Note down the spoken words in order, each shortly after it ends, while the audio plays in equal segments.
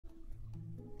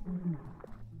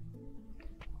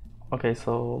Okay,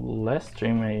 so last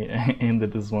stream I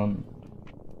ended this one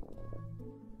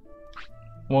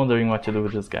wondering what to do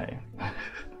with this guy.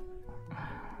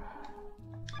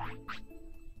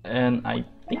 And I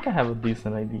think I have a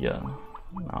decent idea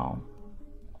now.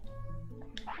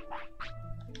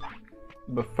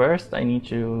 But first I need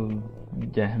to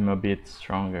get him a bit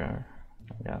stronger,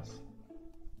 I guess.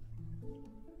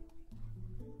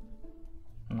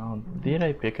 Now, did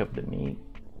I pick up the meat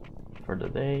for the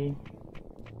day?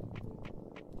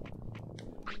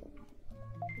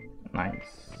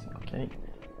 Nice, okay.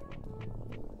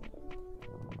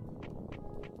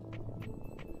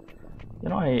 You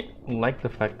know, I like the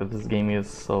fact that this game is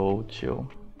so chill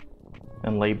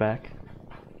and laid back.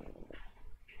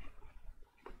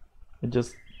 It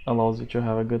just allows you to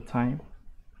have a good time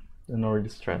and not really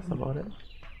stress about it.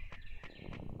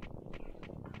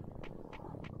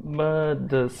 But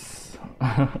this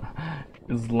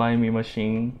slimy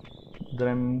machine that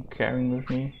I'm carrying with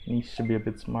me needs to be a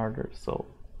bit smarter, so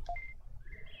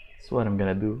that's what I'm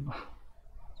gonna do.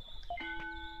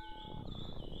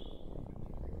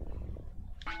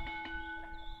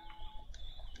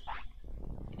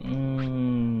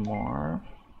 More.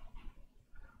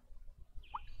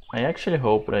 I actually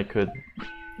hope that I could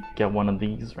get one of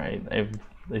these, right?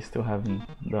 I still haven't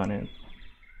done it.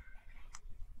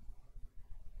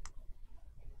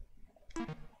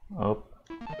 Oh,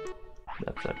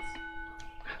 that sucks.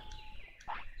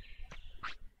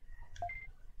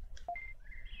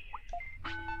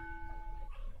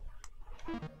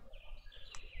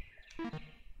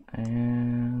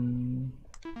 And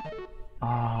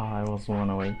I was one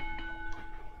away.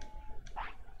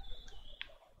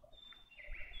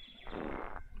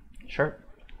 Sure.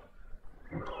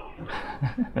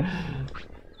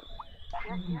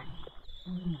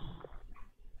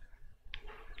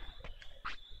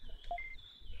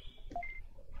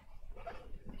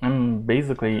 I'm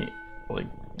basically like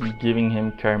giving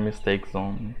him care mistakes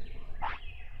on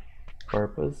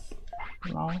purpose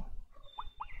now.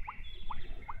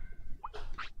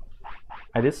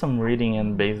 I did some reading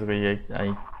and basically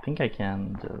I think I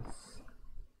can just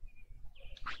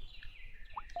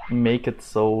make it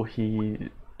so he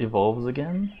evolves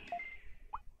again.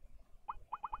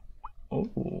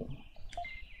 Oh,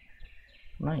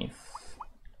 nice.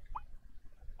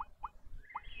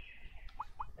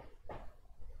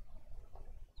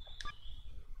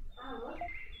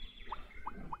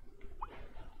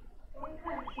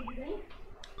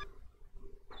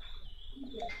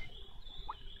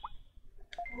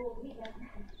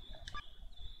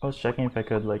 I was checking if I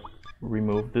could like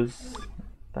remove this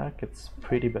attack. It's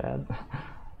pretty bad.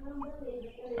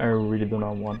 I really do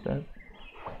not want that.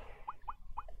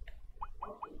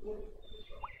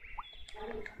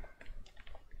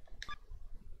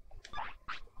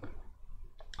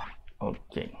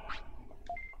 Okay.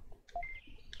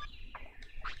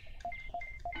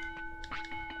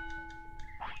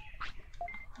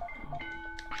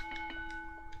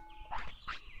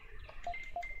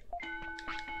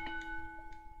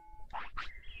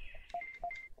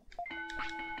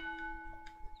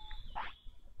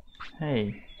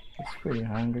 Hey, he's pretty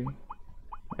hungry.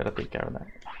 Gotta take care of that.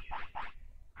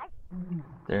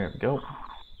 There we go.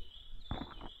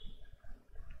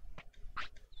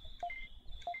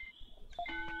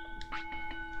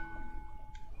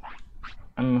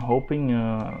 I'm hoping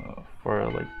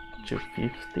for like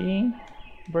 250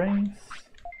 brains.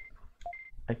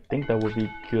 I think that would be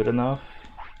good enough.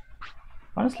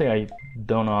 Honestly, I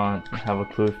do not have a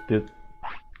clue if the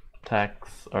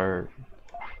attacks are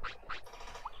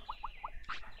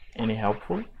any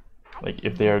helpful, like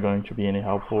if they are going to be any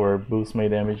helpful or boost my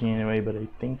damage in any way, but I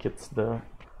think it's the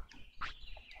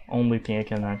only thing I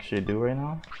can actually do right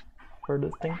now for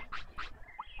this thing.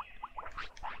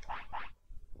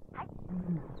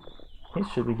 He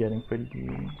should be getting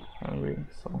pretty hungry,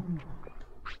 so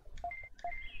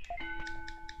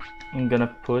I'm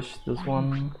gonna push this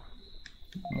one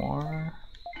more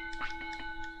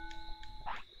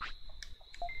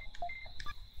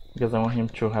because I want him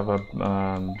to have a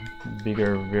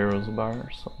bigger virus bar,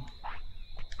 so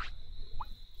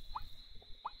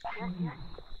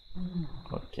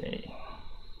okay,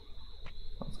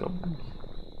 let's go back.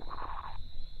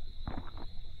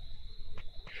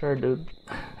 Sure, dude.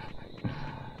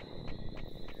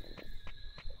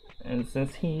 And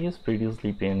since he is pretty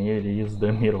sleepy and it is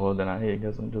the middle of the night, I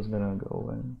guess I'm just gonna go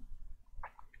and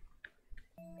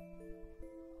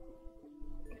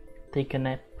take a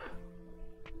nap.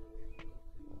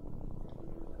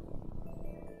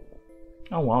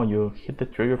 Oh wow, you hit the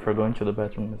trigger for going to the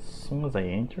bathroom as soon as I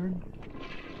entered?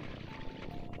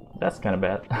 That's kinda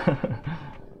bad.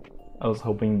 I was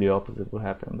hoping the opposite would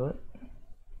happen, but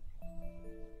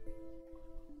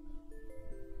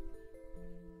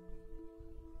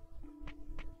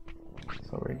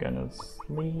so we're gonna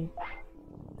sleep.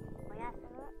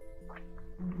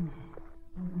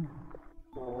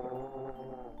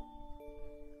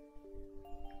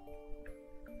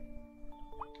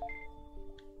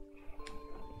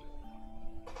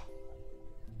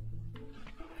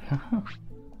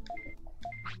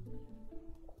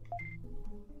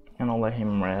 And I'll let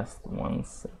him rest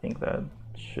once. I think that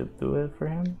should do it for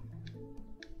him.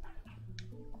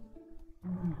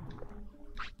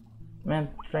 Man,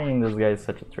 training this guy is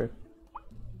such a trip.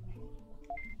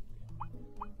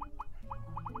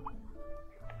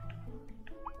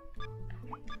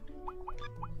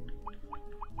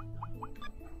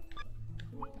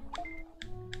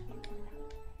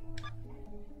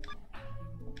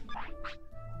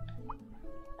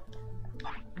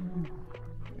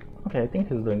 Okay, I think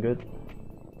he's doing good.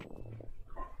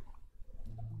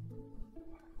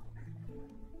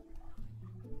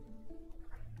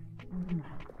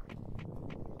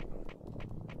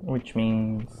 Which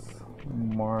means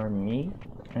more meat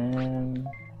and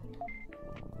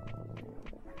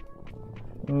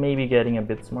maybe getting a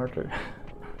bit smarter.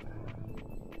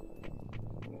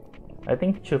 I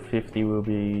think 250 will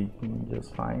be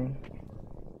just fine.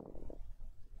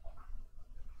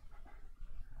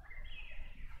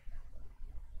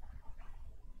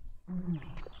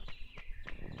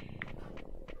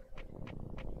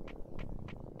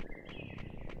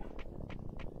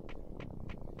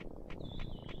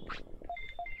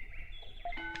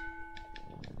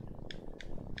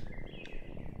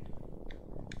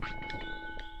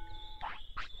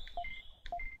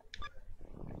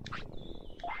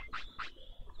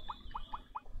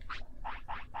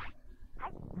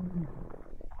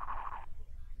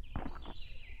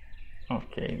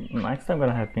 Okay, next I'm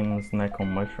gonna have him snack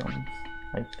on mushrooms,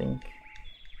 I think.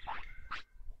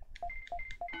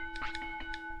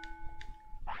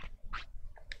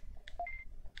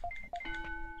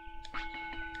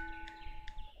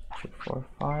 Two, four,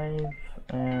 five,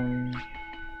 and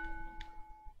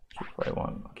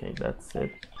 251. Okay, that's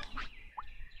it.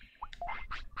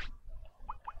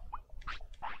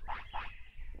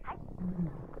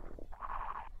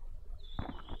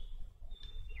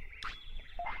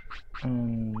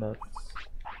 And that's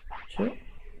 2.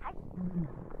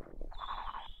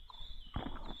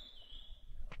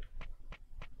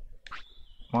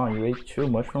 Wow, you ate 2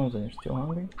 mushrooms and you're still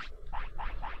hungry?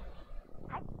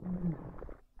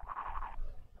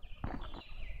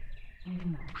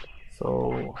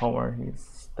 So, how are his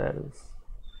status?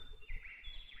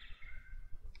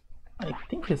 I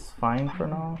think he's fine for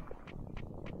now.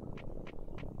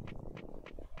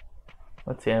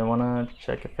 Let's see, I wanna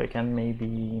check if I can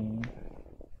maybe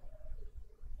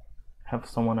have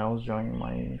someone else join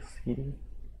my city.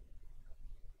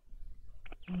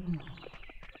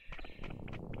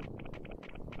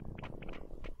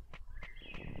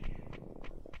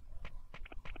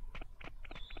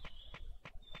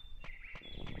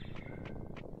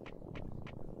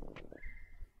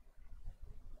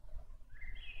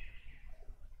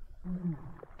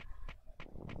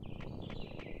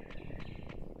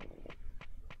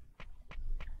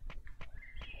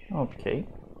 Okay.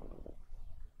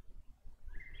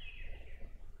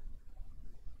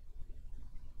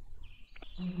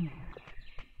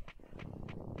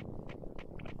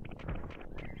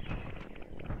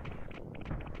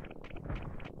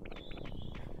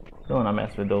 Don't wanna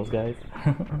mess with those guys.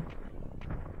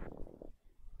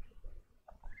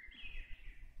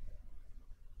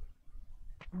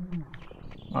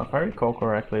 If I recall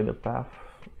correctly, the path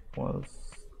was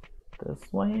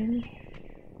this way.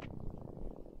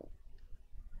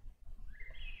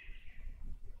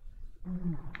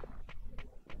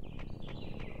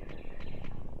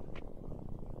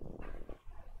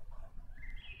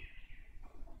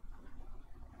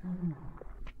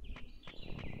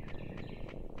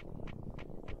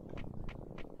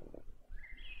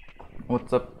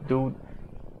 What's up, dude?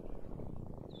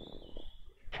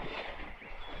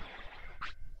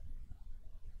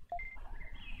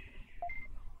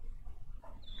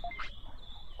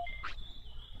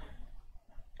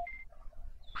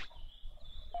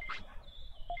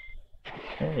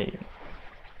 Hey,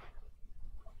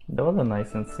 that was a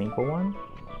nice and simple one.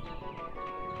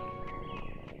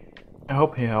 I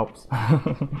hope he helps.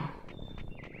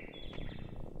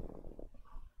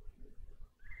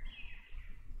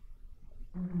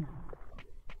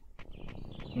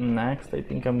 Next, I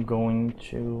think I'm going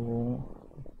to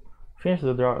finish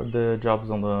the jobs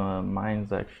on the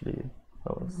mines. Actually,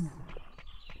 that was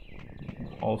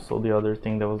also the other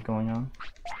thing that was going on.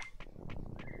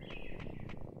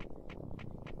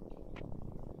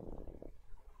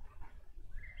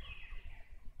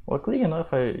 Luckily enough,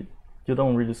 you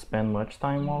don't really spend much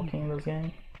time walking in this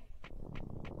game.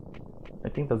 I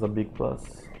think that's a big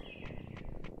plus.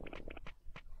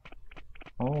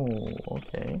 Oh,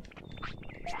 okay.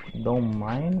 Don't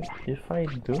mind if I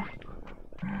do.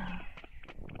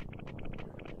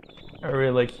 I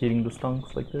really like hitting the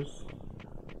stonks like this.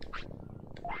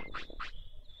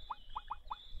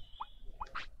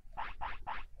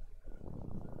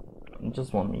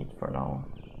 Just one meat for now.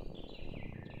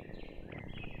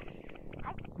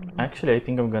 Actually, I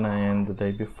think I'm gonna end the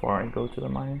day before I go to the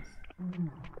mines.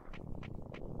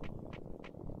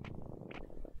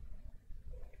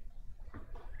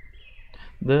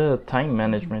 The time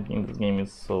management in this game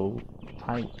is so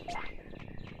tight.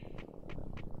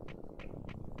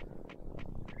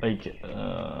 Like,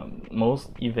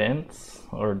 most events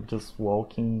are just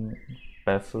walking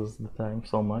passes the time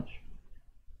so much.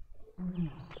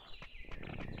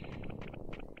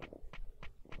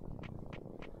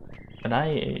 And I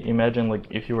imagine, like,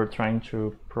 if you were trying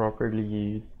to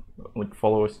properly like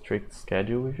follow a strict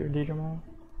schedule with your Digimon,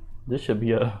 this should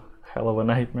be a hell of a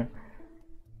nightmare.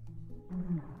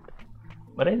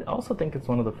 But I also think it's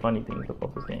one of the funny things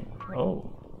about this game. Oh,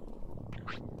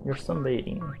 you're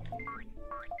sunbathing.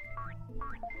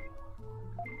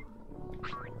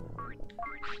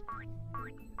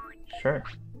 Sure.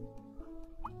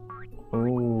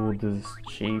 Ooh, this is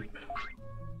cheap.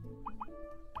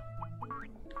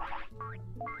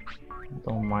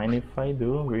 Don't mind if I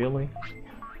do, really.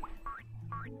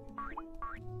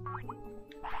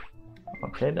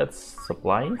 Okay, that's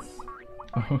supplies.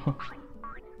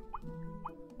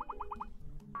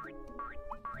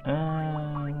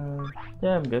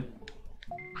 Yeah, I'm good.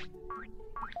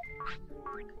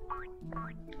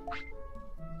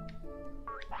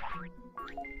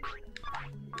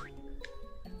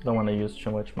 Don't want to use too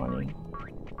much money.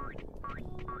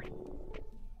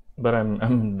 But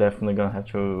I'm definitely gonna have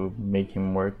to make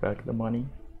him work back the money.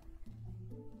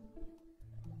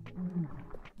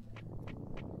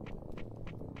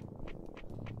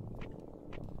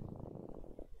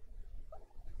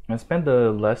 I spent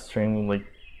the last stream like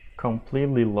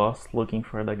completely lost looking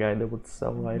for the guy that would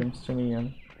sell items to me,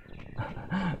 and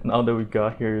now that we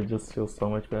got here it just feels so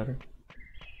much better.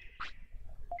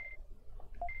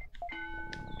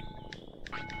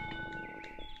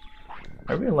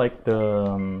 I really like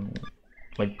the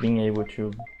like being able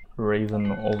to raise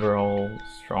an overall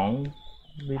strong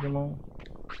Digimon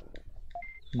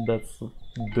that's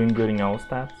doing good in all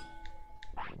stats.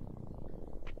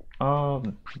 Oh,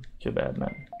 too bad,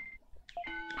 man.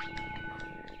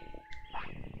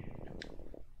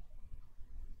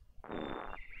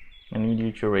 I need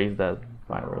you to raise that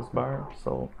virus bar,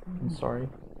 so I'm sorry.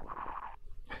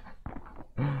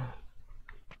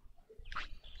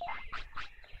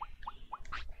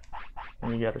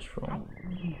 And you got a shroom.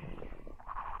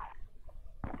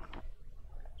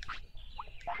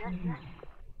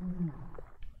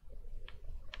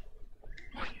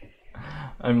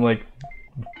 I'm like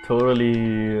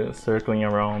totally circling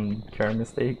around care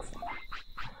mistakes.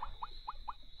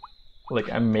 Like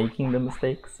I'm making the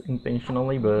mistakes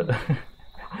intentionally, but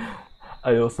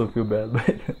I also feel bad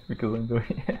because I'm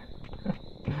doing it.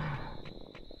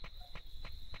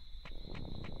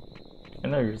 I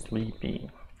know you're sleepy.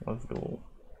 Let's go.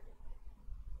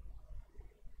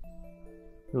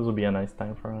 This will be a nice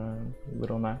time for a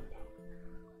little nap.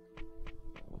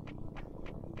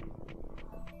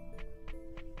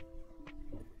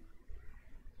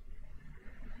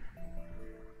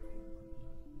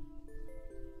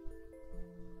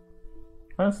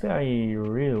 Honestly, I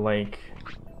really like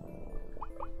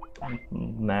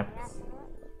naps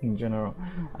in general.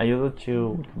 I used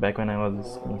to, back when I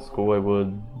was in school, I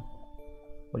would,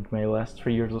 like my last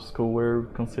 3 years of school were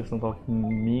consistent of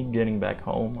me getting back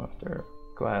home after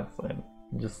class and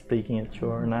just taking a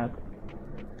 2-hour nap.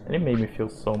 And it made me feel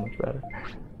so much better.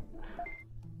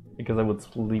 Because I would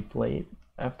sleep late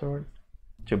afterwards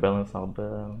to balance out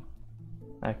the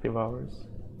active hours.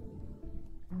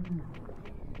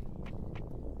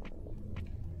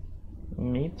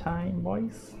 Me time,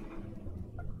 boys.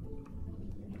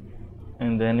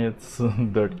 And then it's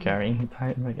dirt carrying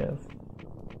time, I guess.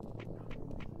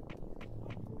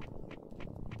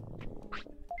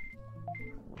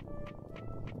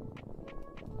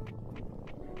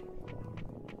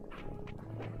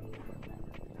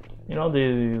 You know,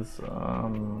 these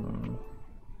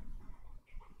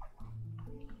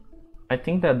I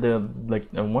think that the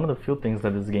one of the few things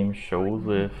that this game shows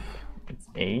with its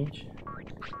age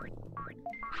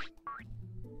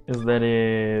is that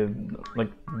it,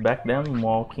 like, back then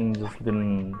walking just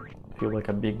didn't feel like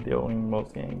a big deal in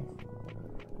most games.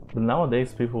 But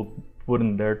nowadays people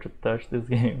wouldn't dare to touch this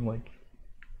game like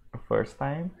the first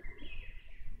time.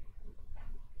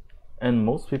 And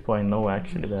most people I know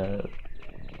actually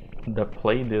that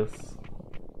play this,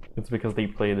 it's because they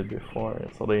played it before,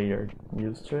 so they are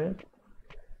used to it.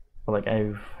 But like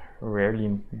I've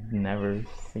rarely never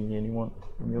seen anyone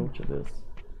new to this.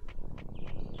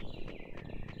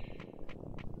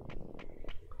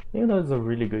 Even though it's a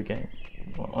really good game.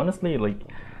 Honestly, like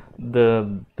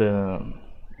the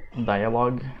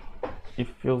dialogue, it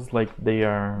feels like they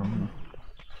are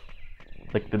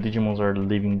like the Digimons are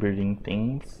living, breathing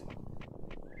things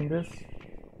in this.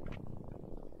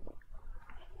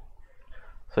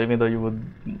 So even though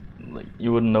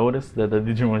you would notice that the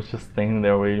Digimon is just standing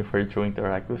there waiting for you to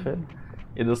interact with it,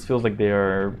 it just feels like they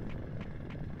are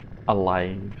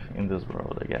alive in this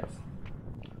world, I guess.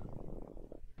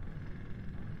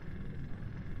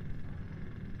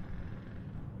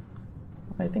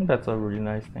 I think that's a really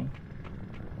nice thing.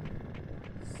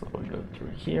 So we go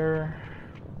through here.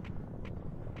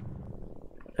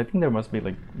 I think there must be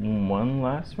like one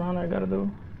last round I gotta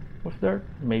do with dirt,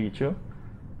 maybe two.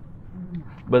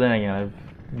 But then again,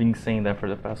 I've been saying that for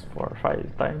the past 4 or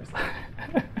 5 times.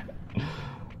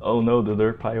 Oh no, the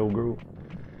dirt pile grew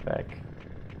back.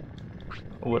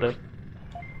 What up?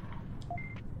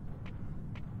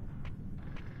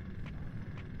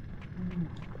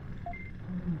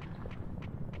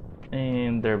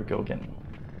 And there we go again.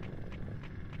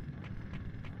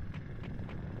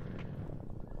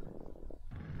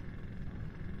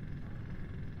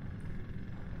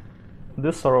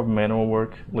 This sort of manual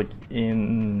work, like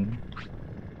in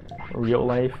real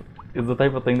life, is the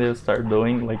type of thing that you start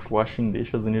doing, like washing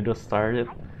dishes, and you just start it,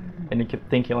 and you keep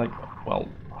thinking like, well,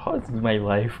 how is my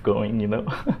life going, you know?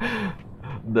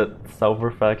 That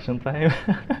self-reflection time.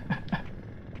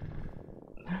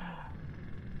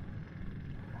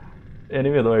 And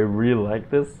even though I really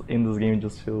like this, in this game it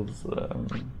just feels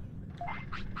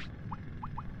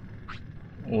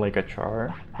like a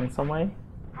chore in some way.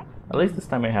 At least this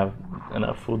time I have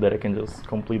enough food that I can just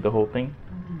complete the whole thing.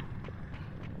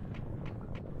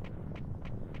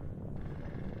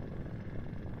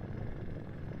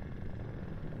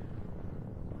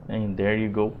 And there you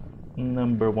go,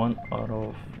 number 1 out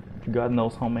of God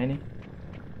knows how many.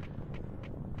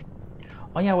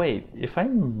 Oh yeah, wait, if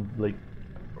I'm like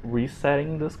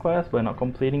resetting this quest but not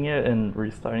completing it and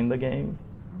restarting the game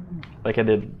like I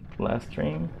did last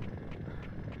stream,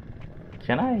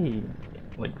 can I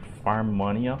like farm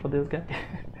money off of this guy?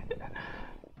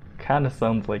 Kinda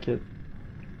sounds like it,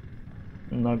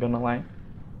 I'm not gonna lie.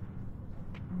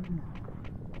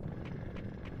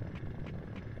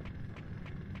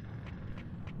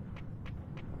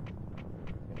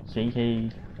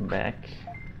 JK back.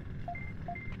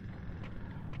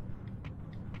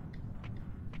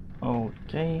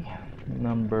 Okay,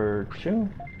 number 2.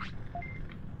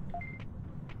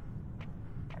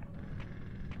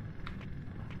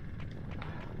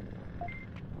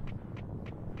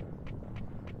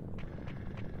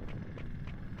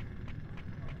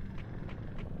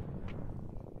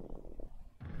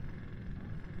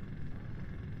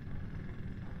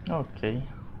 Okay,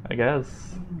 I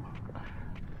guess.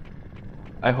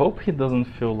 I hope he doesn't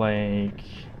feel like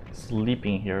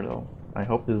sleeping here though. I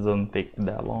hope this doesn't take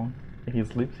that long. If he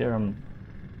sleeps here,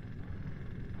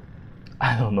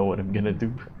 I don't know what I'm gonna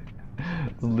do.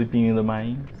 Sleeping in the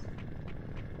mines.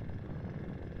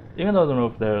 Even though I don't know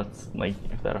if that's like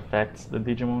if that affects the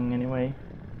Digimon anyway.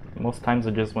 Most times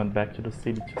I just went back to the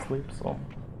city to sleep, so.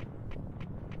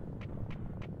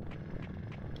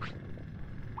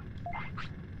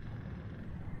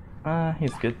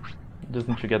 He's good. Just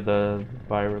need to get the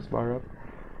virus bar up.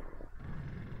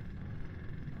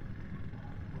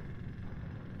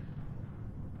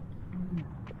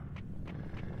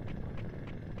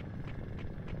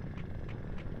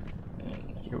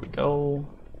 And here we go.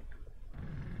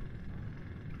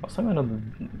 Also,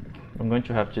 I'm going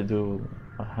to have to do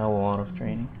a hell of a lot of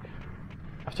training.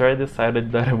 After I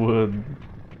decided that I would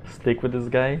stick with this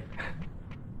guy,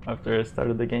 after I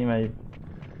started the game, I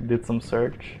did some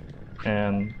search,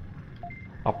 and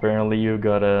apparently you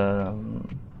gotta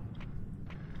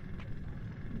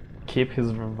keep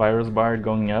his virus bar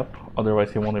going up,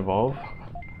 otherwise he won't evolve.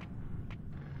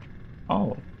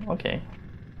 Oh, okay.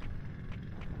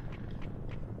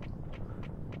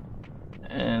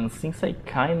 And since I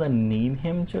kinda need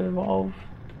him to evolve,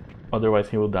 otherwise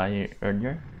he will die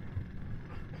earlier,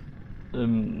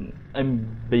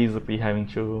 I'm basically having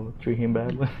to treat him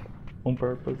badly on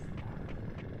purpose.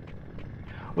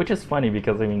 Which is funny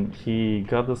because I mean he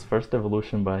got this first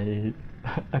evolution by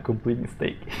a complete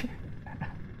mistake.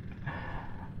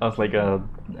 I was like, I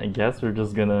guess we're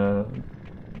just gonna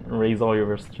raise all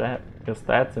your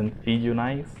stats and feed you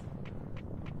nice.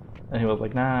 And he was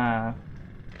like, nah,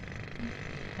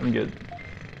 I'm good.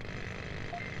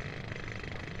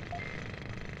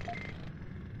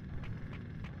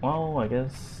 Well, I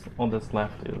guess all that's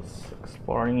left is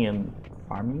exploring and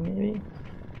farming, maybe?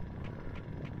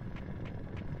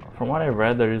 From what I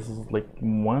read, there is like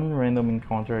one random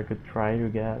encounter I could try to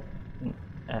get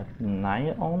at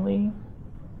night only.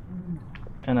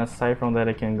 And aside from that,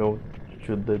 I can go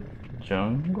to the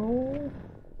jungle?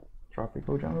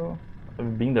 Tropical jungle?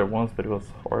 I've been there once, but it was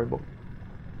horrible.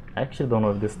 I actually don't know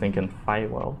if this thing can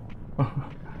fight well.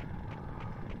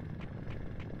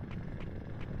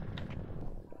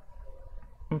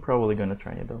 I'm probably gonna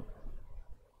try it though,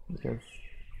 because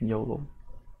YOLO.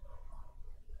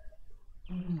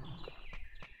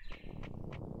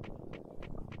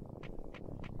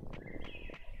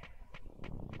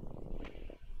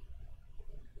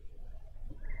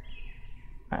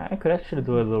 I could actually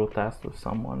do a little test with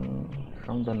someone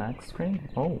from the next screen.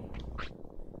 Oh.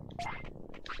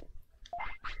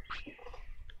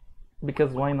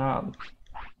 Because why not?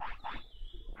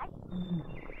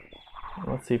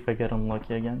 Let's see if I get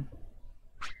unlucky again.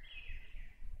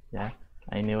 Yeah,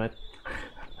 I knew it.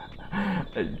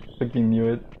 I fucking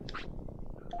knew it.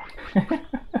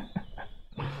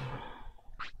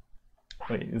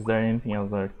 Wait, is there anything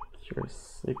else that cures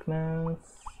sickness?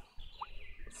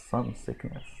 Some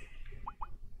sickness.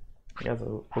 I guess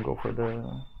we'll go for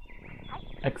the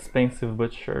expensive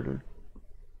but sure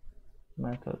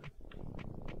method.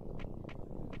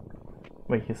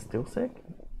 Wait, he's still sick?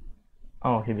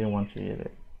 Oh, he didn't want to eat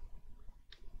it.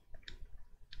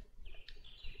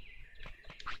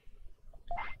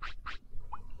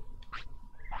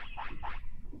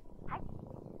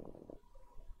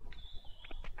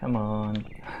 Come on.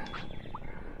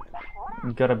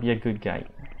 You gotta be a good guy.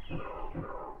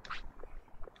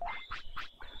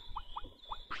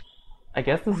 I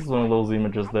guess this is one of those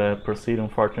images that precede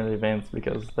unfortunate events,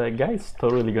 because that guy is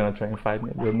totally gonna try and fight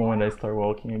me the moment I start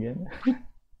walking again.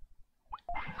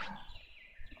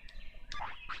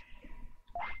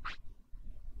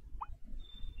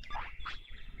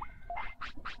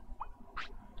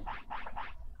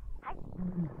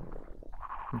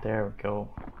 There we go.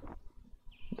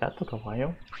 That took a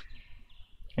while.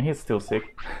 And he's still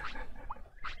sick.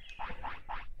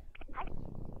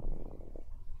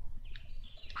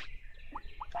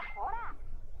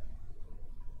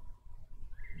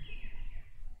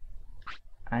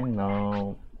 I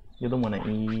know. You don't want to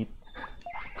eat.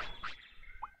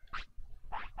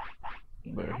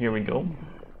 But here we go.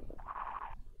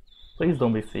 Please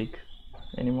don't be sick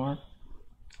anymore.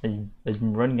 I'm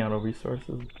running out of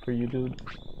resources for you, dude.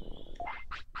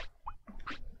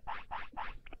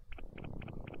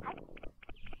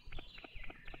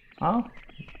 Oh,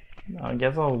 I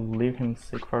guess I'll leave him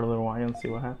sick for a little while and see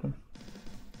what happens.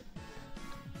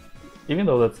 Even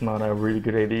though that's not a really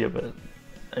good idea, but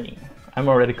I mean, I'm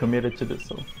already committed to this,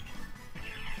 so.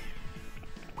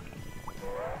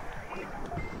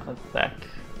 Attack.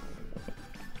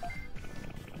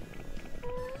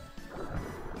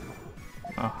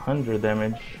 A 100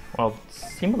 damage. Well,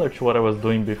 similar to what I was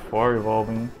doing before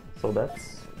evolving, so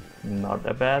that's not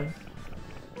that bad.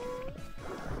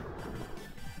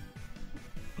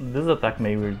 This attack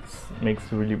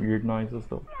makes really weird noises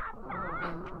though.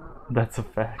 That's a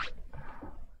fact.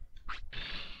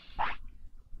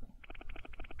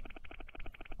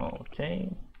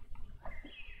 Okay.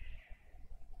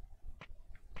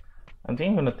 I think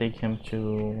I'm gonna take him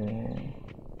to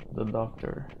the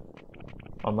doctor.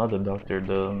 Oh, not the doctor,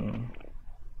 the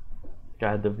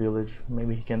guy at the village.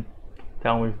 Maybe he can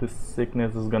tell me if this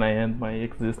sickness is gonna end my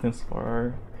existence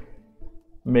or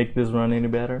make this run any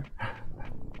better.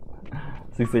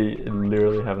 Since they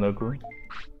literally have no clue.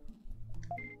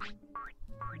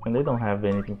 And they don't have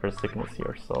anything for sickness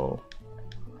here, so...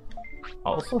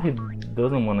 Also, he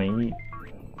doesn't want to eat,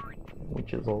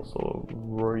 which is also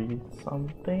worrisome.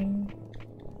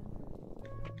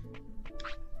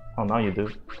 Oh, now you do.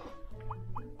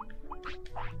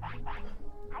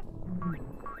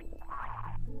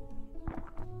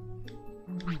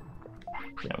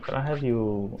 Yeah, I'm gonna have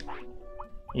you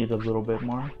eat a little bit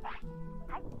more.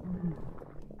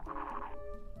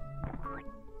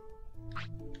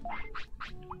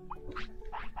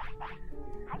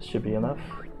 Should be enough.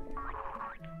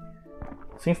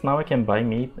 Since now I can buy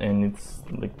meat and it's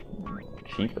like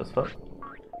cheap as fuck,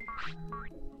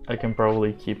 I can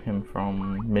probably keep him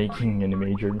from making any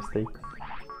major mistakes.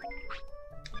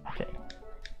 Okay.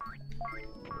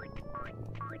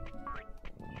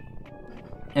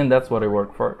 And that's what I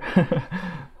work for.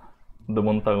 The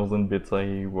 1000 bits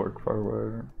I work for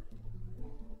were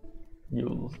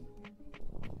use.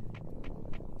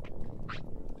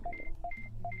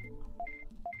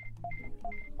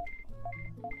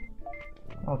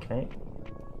 Okay.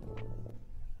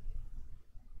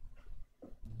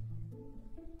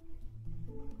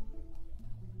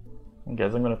 I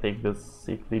guess I'm gonna take this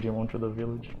sick Digimon to the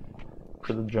village,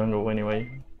 to the jungle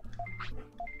anyway.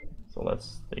 So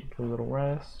let's take a little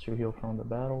rest to heal from the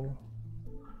battle.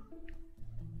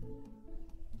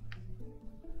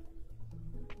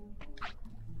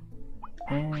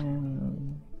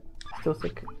 And still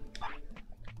sick.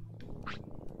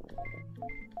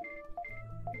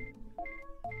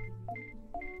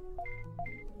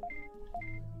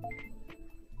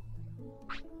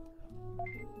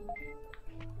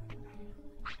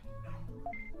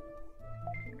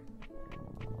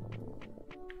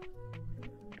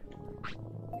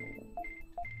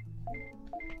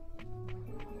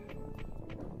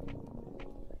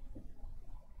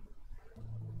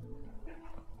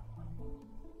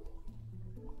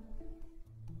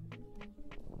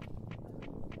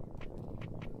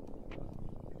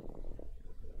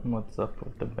 What's up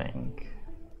with the bank?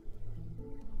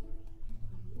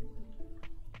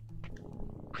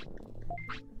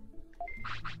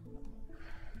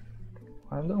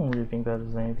 I don't really think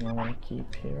there's anything I want to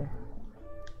keep here.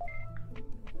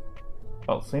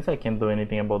 Well, since I can't do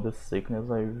anything about this sickness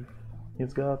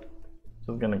he's got,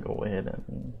 just gonna go ahead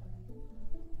and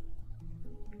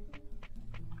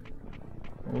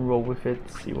roll with it,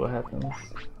 see what happens.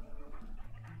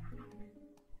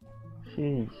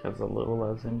 He has a little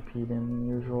less MP than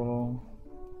usual.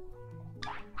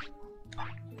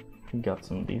 He got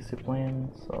some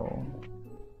discipline, so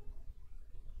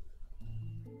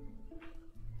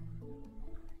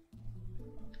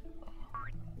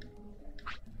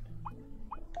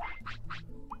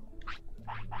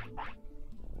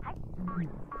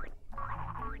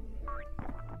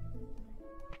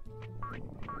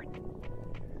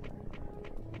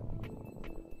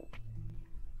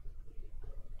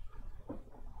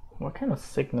what kind of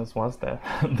sickness was that?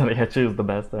 That I had to use the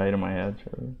best item I had.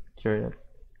 Curious.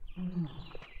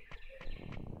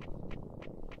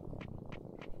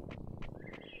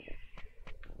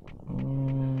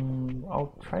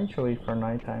 I'll try to wait for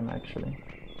nighttime actually.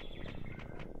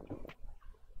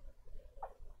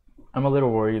 I'm a little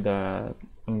worried that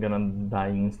I'm gonna die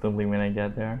instantly when I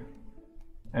get there.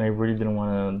 And I really didn't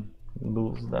want to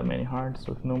lose that many hearts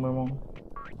with Numemon.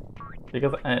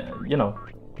 Because, you know,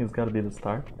 he's gotta be the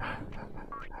start.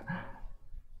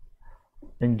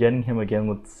 And getting him again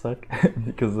would suck,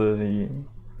 because he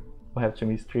will have to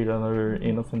mistreat another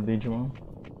innocent Digimon.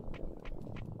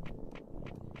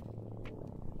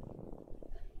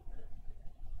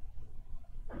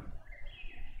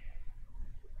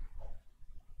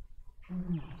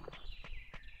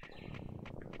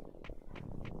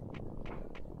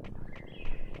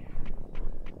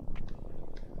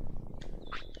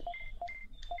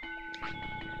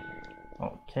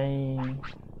 Okay.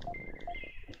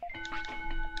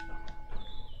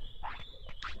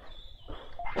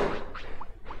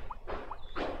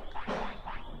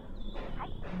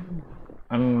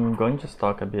 I'm going to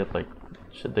stock a bit like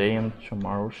today and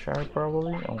tomorrow share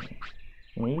probably on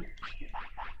meat,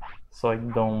 so I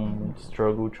don't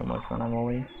struggle too much when I'm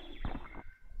away.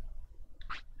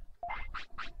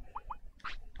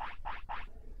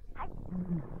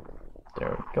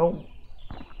 There we go.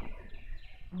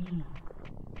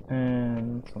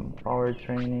 And some power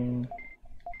training.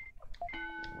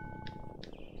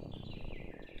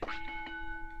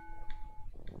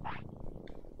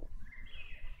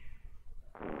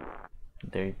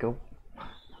 There you go.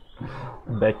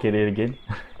 Back at it again.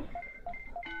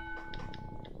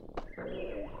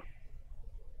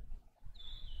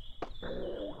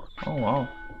 Oh wow.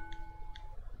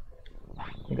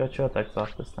 You got your attacks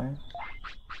off this time.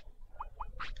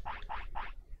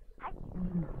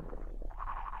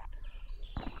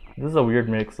 This is a weird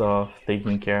mix of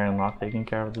taking care and not taking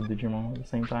care of the Digimon at the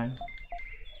same time.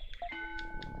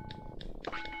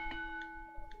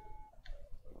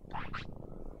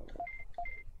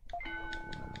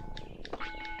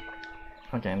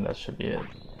 Okay, and that should be it.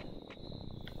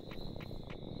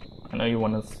 I know you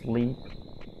want to sleep,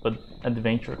 but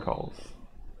adventure calls.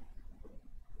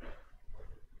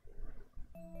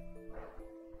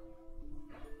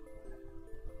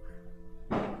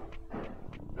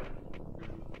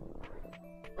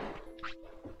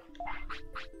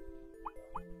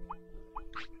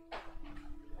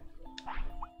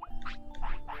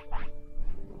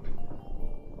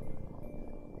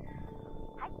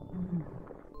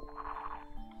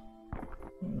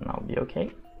 I'll be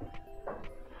okay.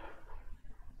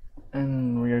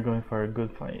 And we are going for a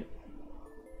good fight.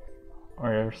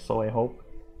 Or so I hope.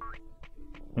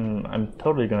 I'm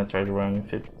totally gonna try to run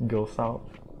if it goes south.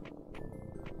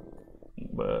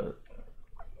 But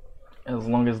as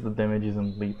long as the damage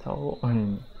isn't lethal,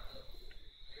 and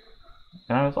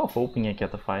I was all hoping I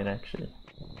get the fight actually.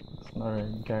 It's not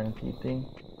a guaranteed thing.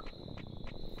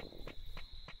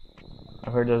 I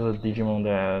heard there's a Digimon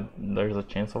that there's a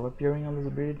chance of appearing on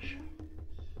this bridge.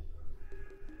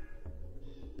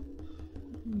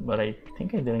 But I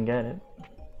think I didn't get it.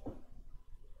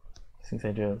 Since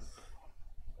I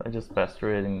just passed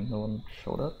through it and no one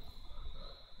showed up.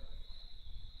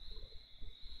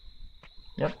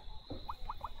 Yep.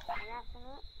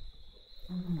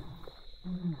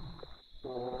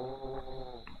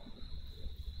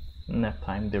 Nap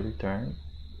time, they return.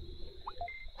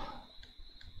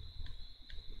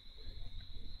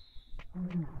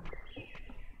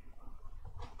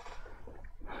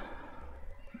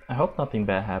 I hope nothing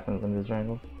bad happens in this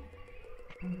jungle.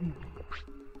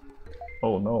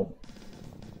 Oh no.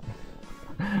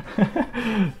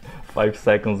 5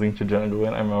 seconds into jungle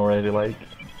and I'm already like...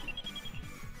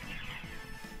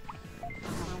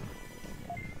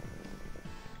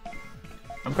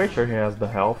 I'm pretty sure he has the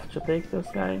health to take this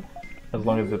guy, as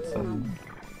long as it's a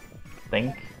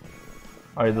tank,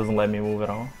 or it doesn't let me move at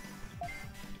all.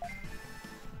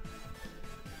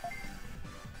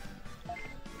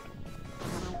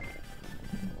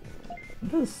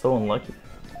 This is so unlucky.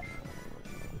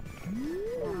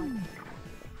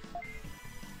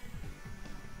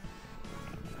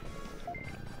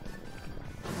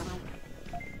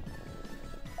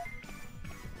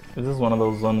 This is one of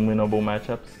those unwinnable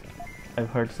matchups I've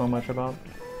heard so much about.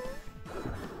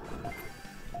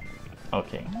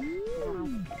 Okay.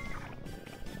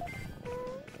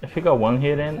 If he got one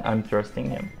hit in, I'm trusting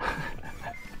him.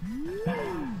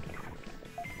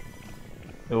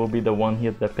 It will be the one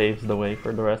hit that paves the way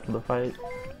for the rest of the fight.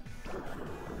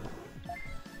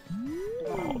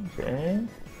 Okay.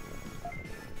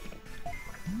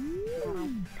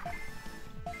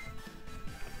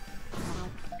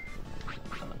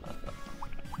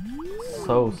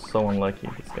 So unlucky,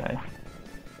 this guy.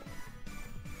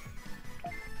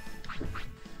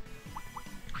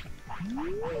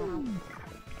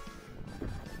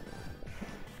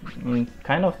 I'm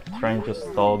kind of trying to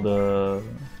stall the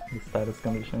status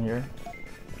condition here.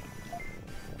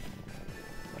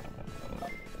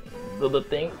 Do the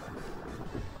thing.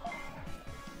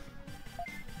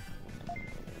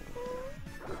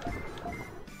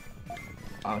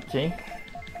 Okay.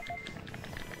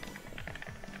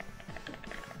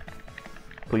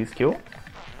 Please kill.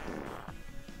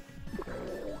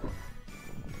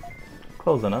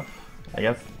 Close enough. I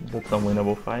guess that's a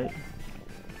winnable fight.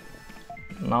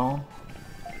 No.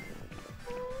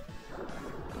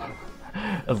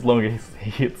 As long as he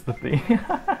hits the thing.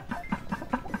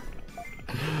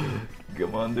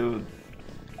 Come on, dude.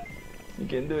 You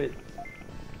can do it.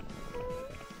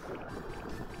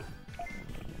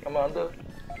 Come on, dude.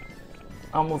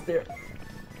 Almost there.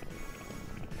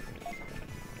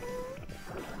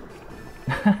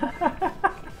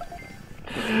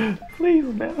 Please,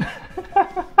 man.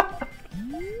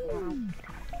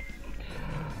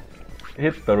 He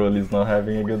thoroughly is not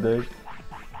having a good day.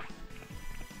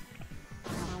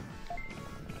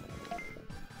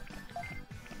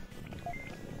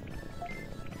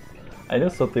 I knew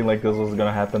something like this was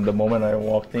gonna happen the moment I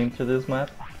walked into this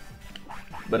map,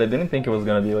 but I didn't think it was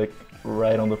gonna be like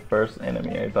right on the first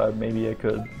enemy. I thought maybe I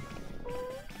could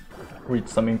reach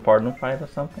some important fight or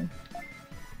something.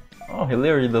 Oh, he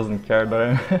literally doesn't care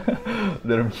that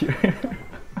I'm here.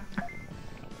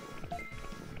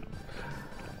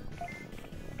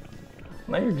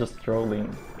 Now you're just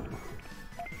trolling.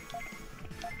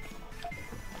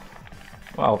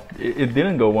 Wow, it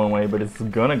didn't go one way, but it's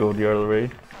gonna go the other way,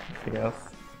 I guess.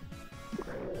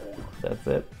 That's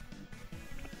it.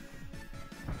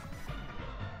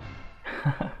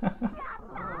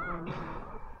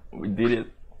 We did it.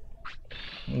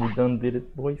 We done did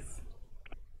it, boys.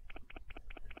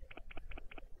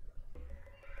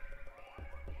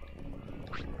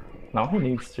 Now he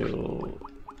needs to...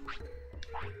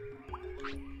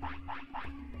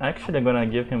 Actually, I'm gonna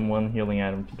give him one healing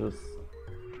item to this.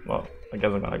 Well, I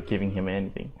guess I'm not giving him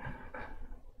anything.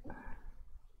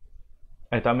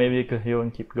 I thought maybe I could heal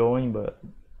and keep going, but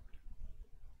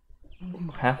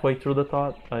halfway through the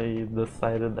thought, I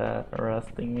decided that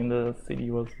resting in the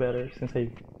city was better since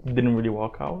I didn't really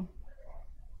walk out.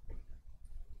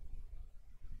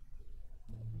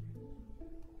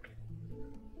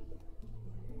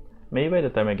 Maybe by the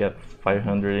time I get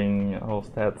 500 in all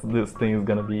stats, this thing is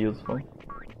gonna be useful.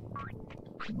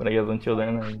 But I guess until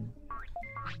then,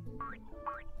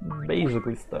 I'm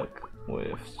basically stuck.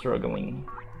 with struggling.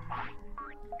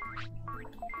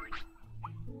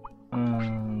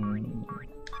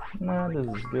 Nah, this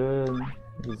is good.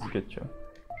 This is good too.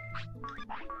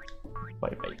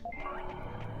 Bye bye.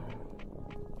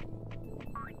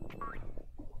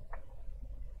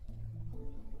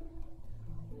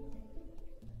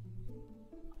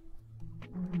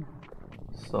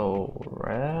 So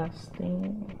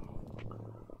resting.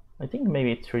 I think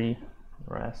maybe 3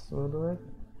 rests will do it.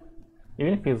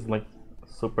 Even if he's like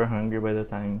super hungry by the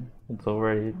time it's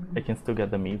over, I can still get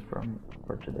the meat for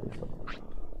today. So.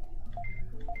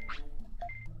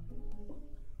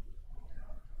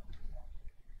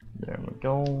 There we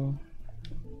go.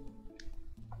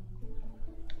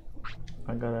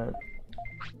 I gotta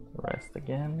rest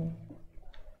again.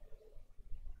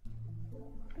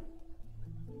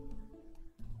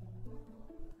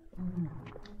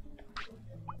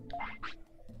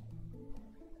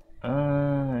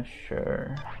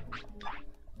 Sure.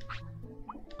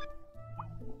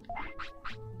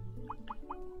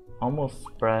 Almost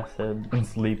pressed and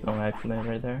sleep on accident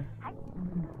right there.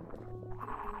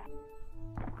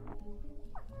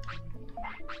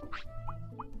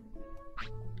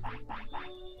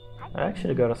 I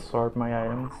actually gotta sort my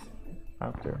items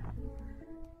after.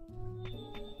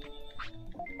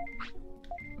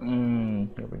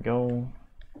 Here we go.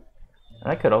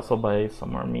 I could also buy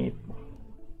some more meat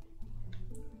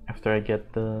after I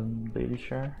get the daily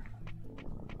share.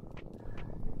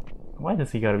 Why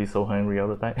does he gotta be so hungry all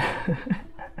the time?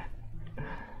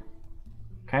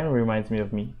 Kind of reminds me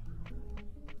of me.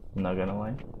 I'm not gonna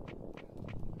lie.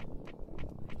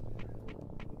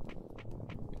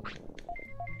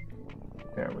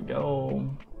 There we go.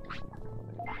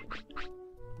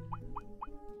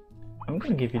 I'm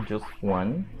gonna give you just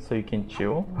one so you can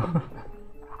chill.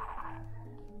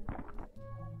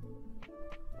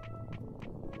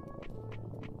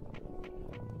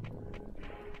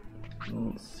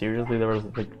 Seriously, there was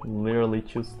like literally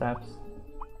 2 steps.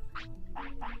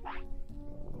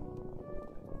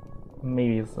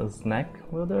 Maybe it's a snack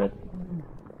will do it.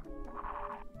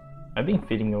 I've been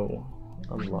feeding you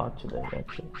a lot today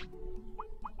actually.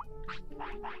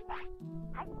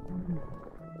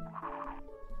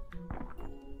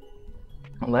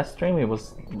 Last stream it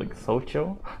was like so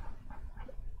chill.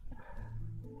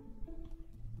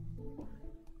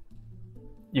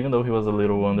 Even though he was a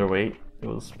little underweight, it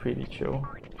was pretty chill.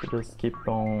 We just keep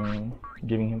on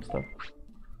giving him stuff.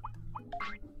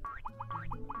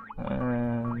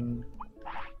 And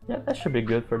yeah, that should be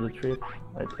good for the trip.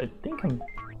 I think I'm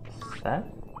set.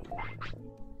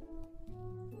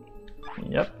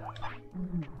 Yep.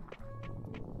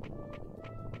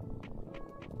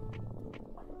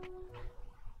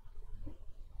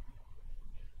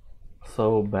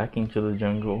 So back into the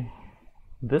jungle.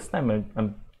 This time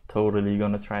I'm totally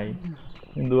gonna try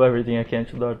and do everything I can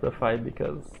to dodge the fight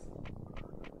because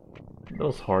that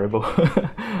was horrible.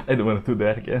 I don't want to do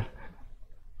that again.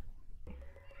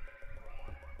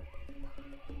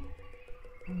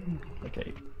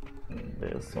 Okay,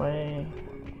 this way.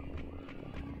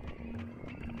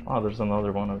 Oh, there's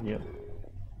another one of you.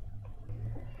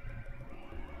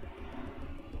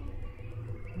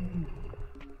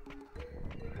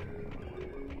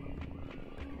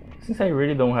 Since I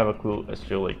really don't have a clue as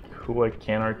to like who I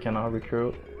can or cannot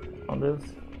recruit on this,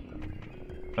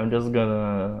 I'm just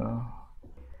gonna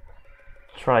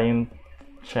try and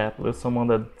chat with someone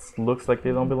that looks like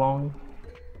they don't belong.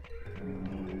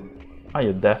 Oh,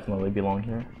 you definitely belong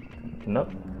here. Nope.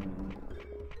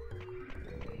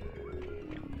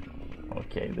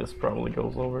 Okay, this probably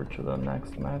goes over to the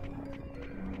next map.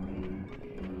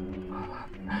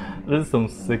 This is some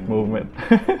sick movement.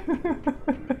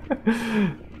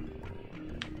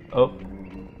 Oh.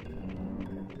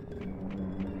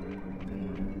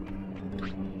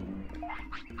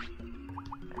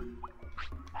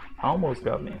 Almost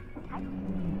got me.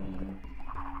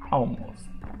 Almost.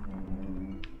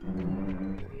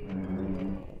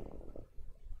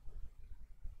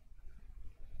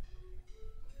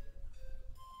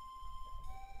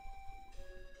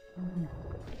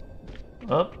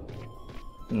 Oh,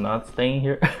 not staying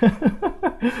here.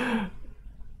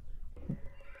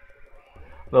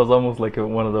 That was almost like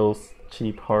one of those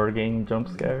cheap horror game jump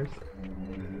scares.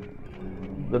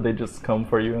 That they just come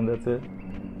for you and that's it.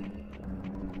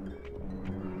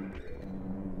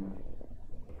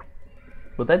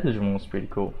 But that Digimon was pretty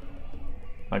cool.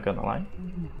 Not gonna lie.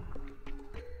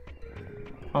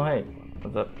 Oh hey,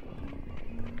 what's up?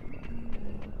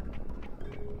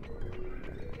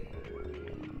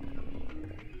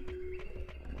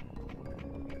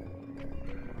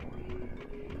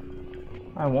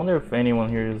 I wonder if anyone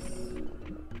here is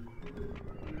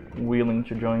willing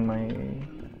to join my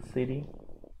city.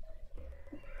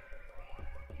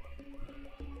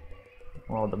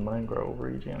 Well, the mangrove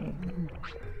region.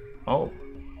 Oh.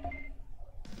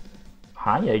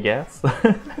 Hi, I guess.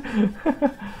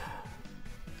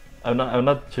 I'm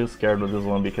not too scared of this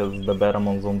one because the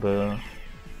Batamons on the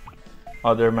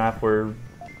other map were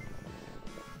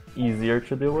easier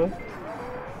to deal with.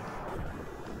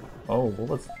 Oh, what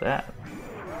was that?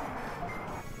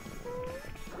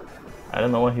 I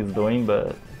don't know what he's doing,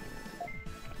 but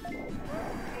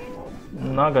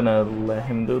I'm not gonna let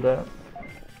him do that.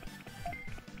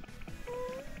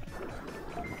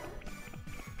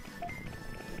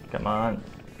 Come on.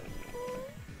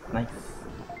 Nice.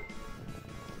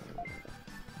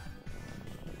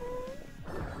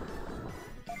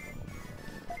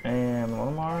 And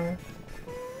one more.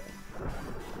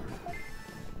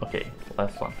 Okay,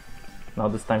 last one. Now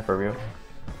this time for real.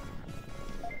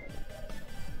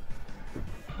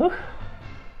 Whew.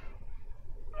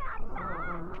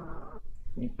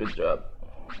 Good job.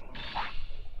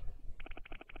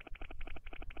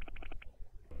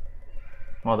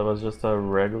 Oh, that was just a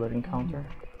regular encounter.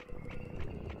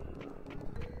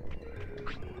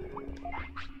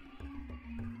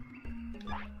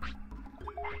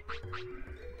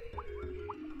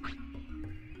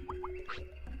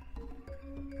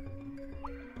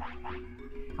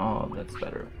 Oh, that's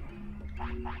better.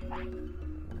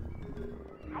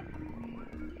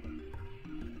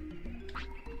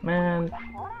 Man,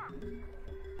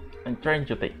 I'm trying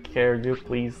to take care of you,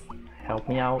 please help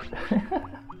me out.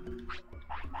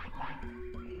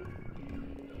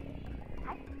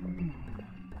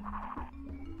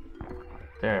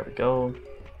 There we go.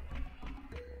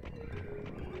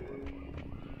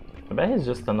 I bet he's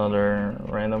just another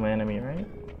random enemy, right?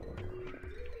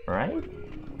 Right?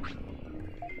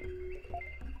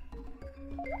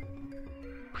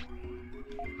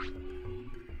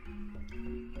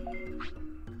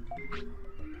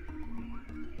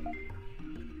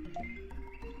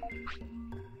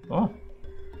 Oh,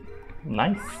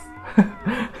 nice.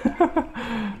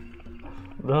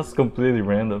 That's completely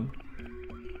random.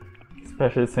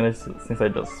 Especially since I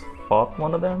just fought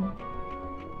one of them.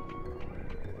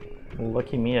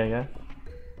 Lucky me, I guess.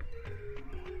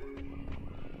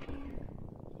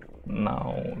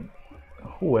 Now,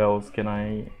 who else can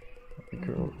I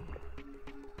recruit?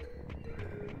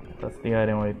 That's the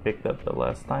item I picked up the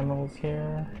last time I was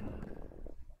here.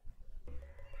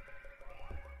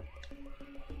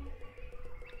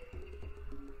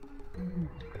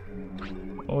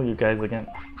 Oh, you guys again.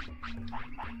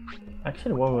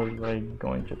 Actually, what was I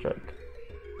going to check?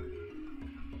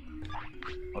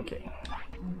 Okay.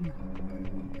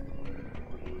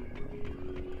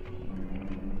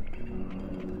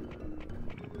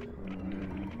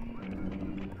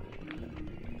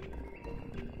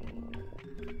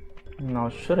 Now,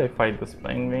 should I fight this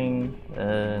penguin?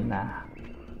 Nah.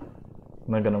 I'm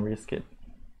not gonna risk it.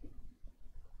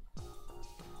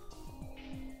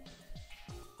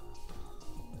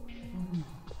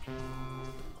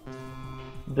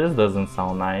 This doesn't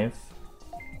sound nice.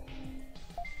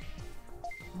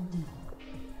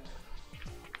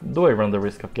 Do I run the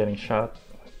risk of getting shot?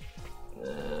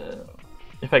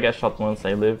 If I get shot once,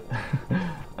 I live.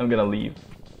 I'm gonna leave.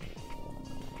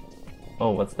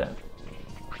 Oh, what's that?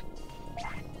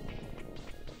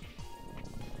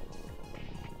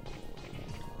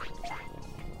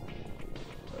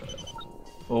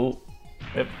 Oh,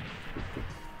 yep.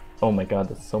 Oh my god,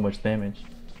 that's so much damage.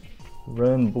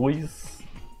 Run, boys.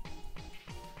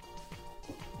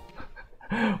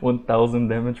 1000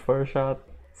 damage for a shot?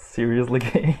 Seriously,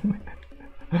 game?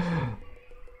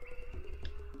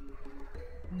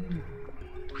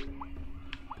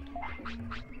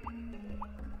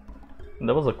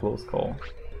 That was a close call.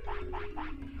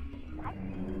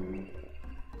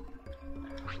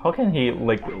 How can he,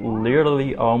 like,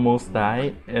 literally almost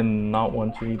die and not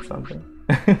want to eat something?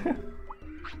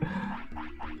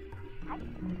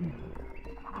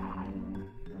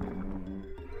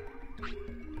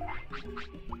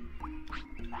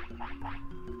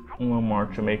 One more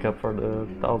to make up for the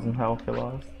 1000 health he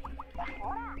lost.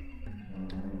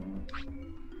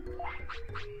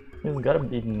 He's gotta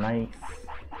be nice.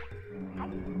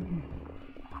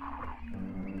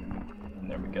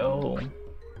 There we go.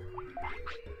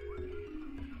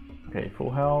 Okay, full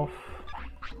health.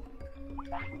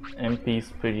 MP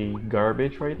is pretty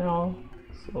garbage right now,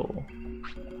 so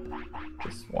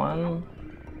just one.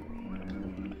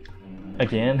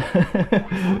 Again?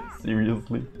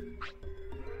 Seriously?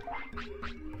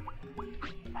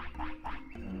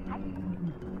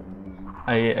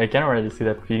 I can already see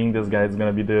that feeding this guy is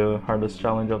gonna be the hardest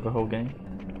challenge of the whole game.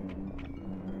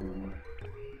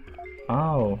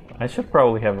 Oh, I should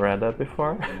probably have read that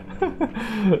before.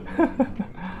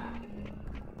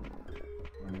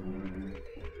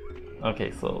 Okay,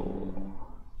 so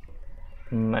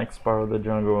next part of the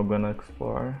jungle I'm gonna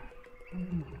explore.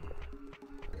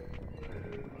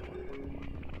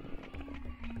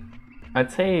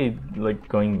 I'd say like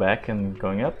going back and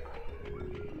going up.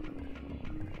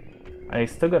 I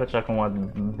still gotta check on what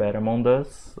Betamon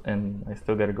does, and I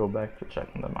still gotta go back to check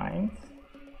on the mines.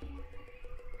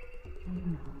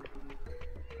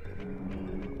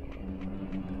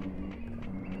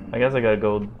 I guess I gotta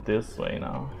go this way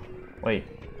now. Wait,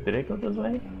 did I go this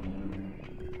way?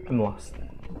 I'm lost.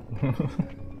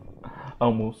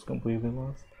 Almost completely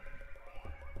lost.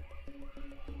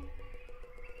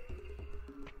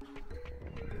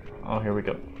 Oh, here we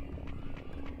go.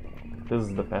 This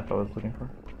is the path I was looking for.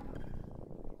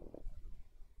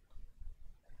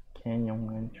 Canyon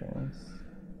entrance.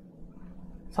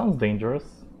 Sounds dangerous.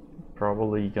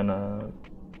 Probably gonna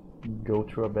go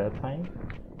through a bad time.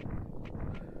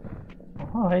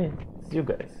 Oh, hey, it's you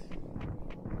guys.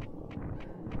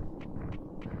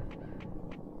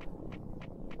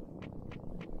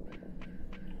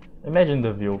 Imagine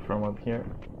the view from up here.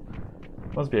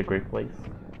 Must be a great place.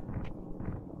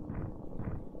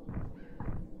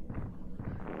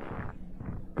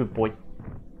 Good boy.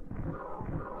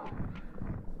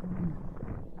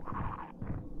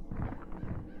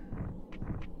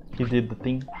 He did the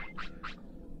thing.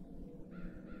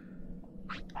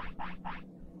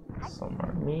 Some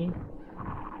are me.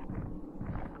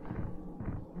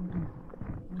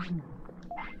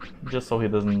 Just so he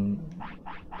doesn't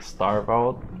starve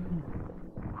out.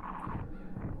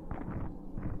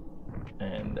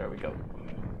 And there we go.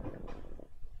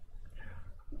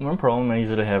 One problem I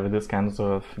usually have with these kinds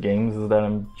of games is that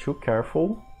I'm too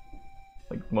careful,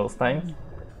 like most times.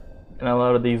 And a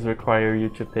lot of these require you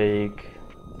to take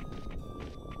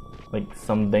like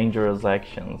some dangerous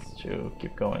actions to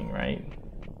keep going, right?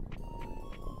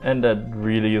 And that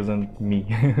really isn't me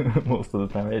most of the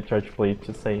time. I try to play it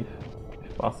too safe,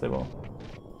 if possible.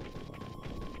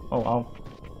 Oh wow.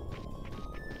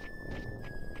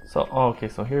 So, oh, okay,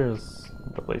 so here's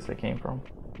the place I came from.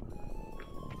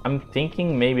 I'm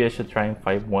thinking maybe I should try and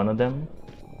fight one of them.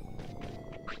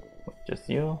 Just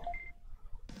you.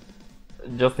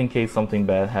 Just in case something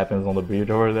bad happens on the bridge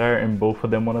over there and both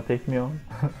of them want to take me on.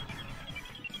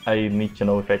 I need to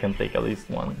know if I can take at least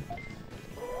one.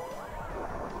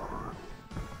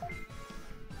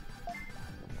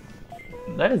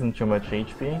 That isn't too much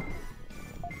HP.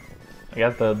 I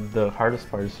guess the hardest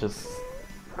part is just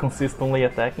consistently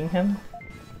attacking him.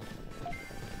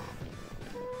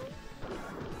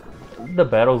 The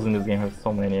battles in this game have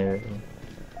so many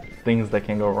things that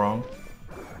can go wrong.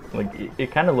 Like,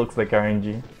 it kind of looks like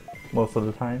RNG most of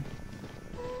the time.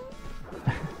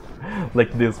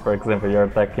 Like this, for example, your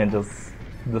attack can just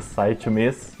decide to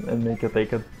miss and make you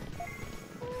take a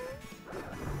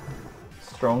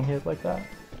strong hit like that.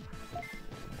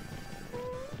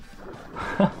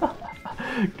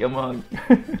 Come on.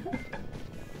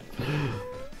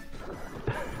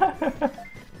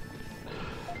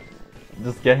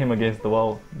 Just get him against the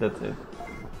wall, that's it.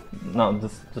 No,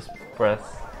 just press.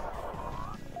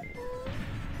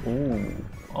 Ooh.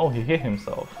 Oh, he hit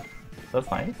himself. That's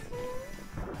nice.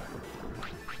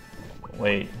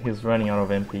 Wait, he's running out of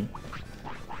MP.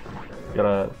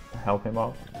 Gotta help him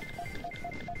out.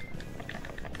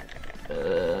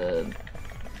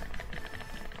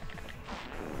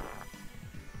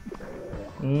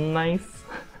 Nice.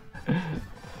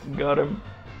 Got him.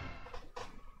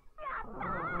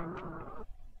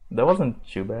 That wasn't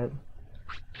too bad.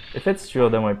 If it's two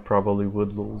of them, I probably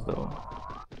would lose though.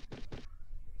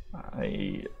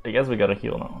 I guess we gotta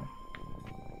heal now.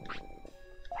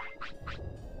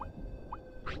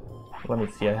 Let me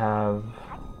see, I have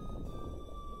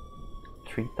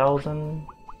 3,000,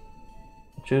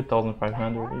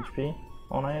 2,500 HP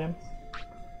on items.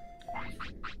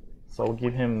 So I'll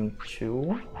give him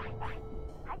 2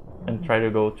 and try to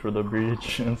go through the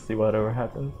bridge and see whatever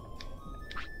happens.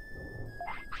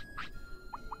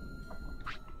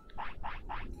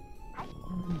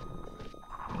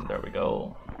 And there we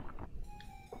go.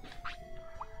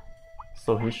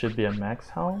 So he should be at max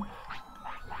health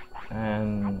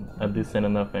and a decent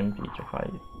enough MP to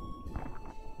fight.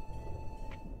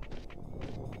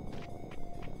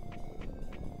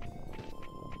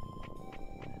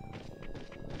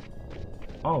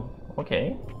 Oh,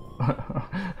 okay.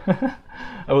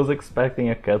 I was expecting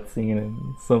a cutscene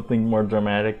and something more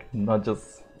dramatic, not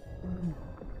just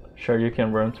sure you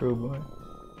can run through, but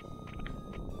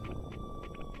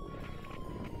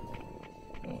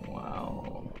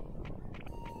wow.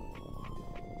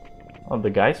 Oh, the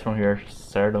guys from here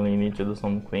certainly need to do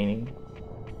some cleaning.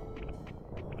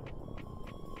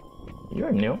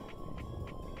 You're new.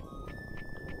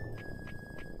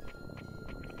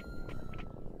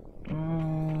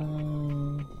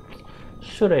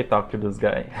 Should I talk to this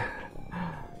guy?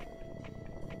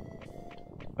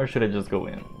 Or should I just go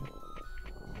in?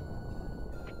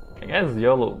 I guess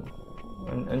YOLO.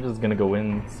 I'm just gonna go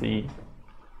in and see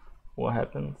what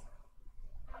happens.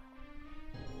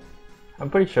 I'm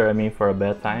pretty sure I'm in for a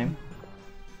bad time.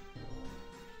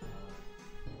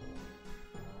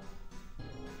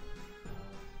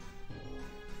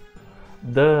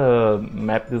 The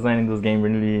map design in this game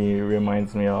really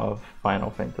reminds me of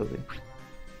Final Fantasy.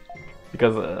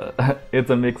 Because it's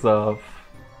a mix of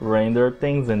rendered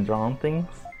things and drawn things.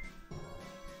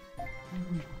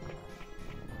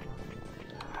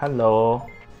 Hello.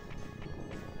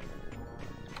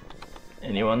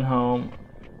 Anyone home?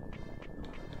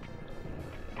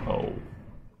 Oh.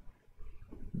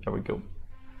 There we go.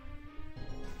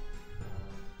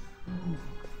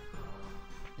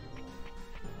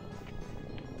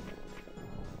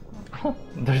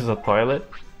 There's a toilet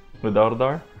without a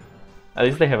door. At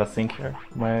least they have a sink here.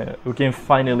 We can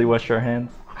finally wash our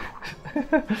hands.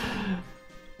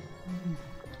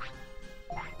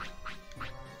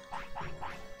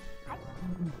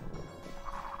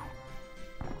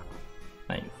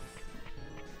 Nice.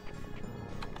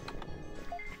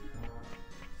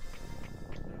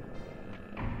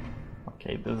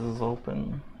 Okay, this is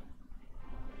open.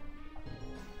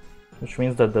 Which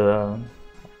means that the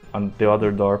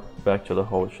other door back to the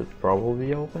hole should probably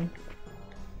be open.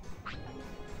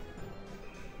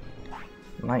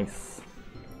 Nice.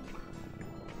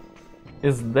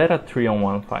 Is that a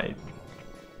 3-on-1 fight?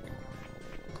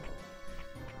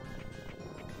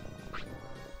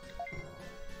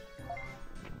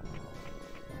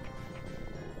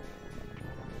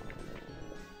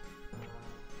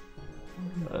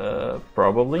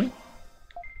 Probably.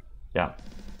 Yeah.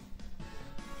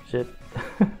 Shit.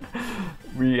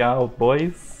 We out,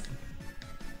 boys.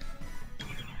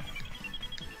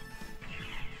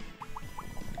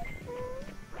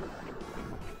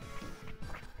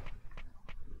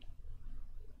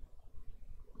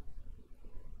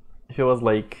 If it was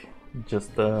like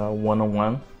just a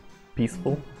one-on-one,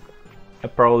 peaceful, I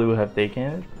probably would have taken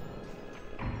it.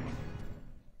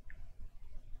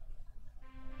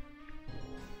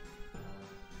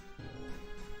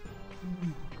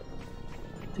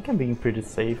 I think I'm being pretty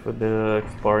safe with the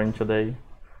exploring today.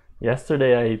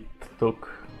 Yesterday I took,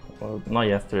 well, not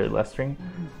yesterday, last stream,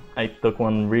 I took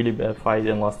one really bad fight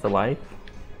and lost a life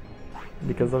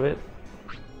because of it.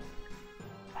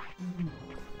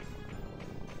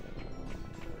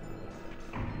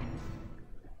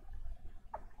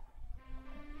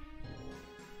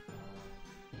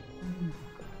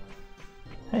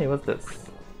 Hey, what's this?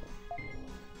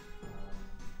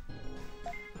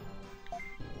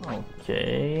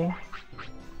 Okay.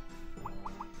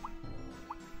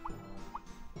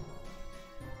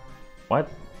 What?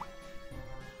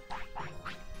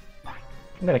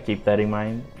 I'm gonna keep that in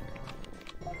mind.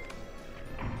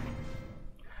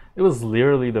 It was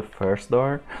literally the first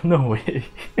door? No way.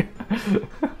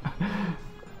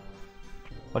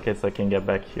 Okay, so I can get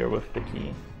back here with the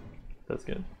key. That's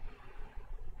good.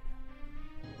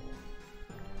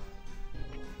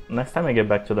 Next time I get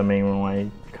back to the main room,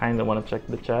 I kinda wanna check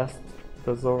the chest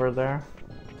that's over there.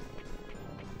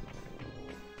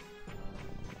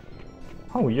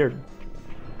 How weird.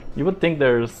 You would think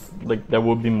there's like there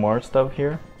would be more stuff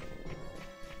here.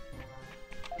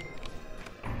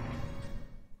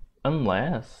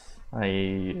 Unless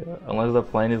the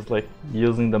plan is like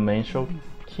using the main show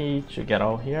key to get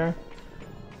out here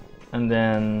and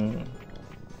then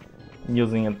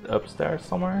using it upstairs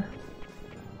somewhere.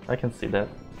 I can see that.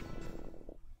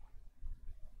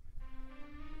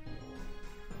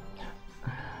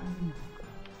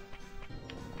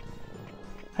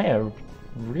 Hey, I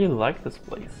really like this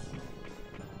place.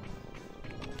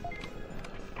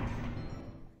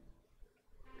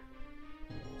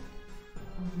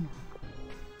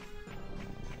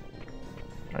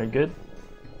 Are you good?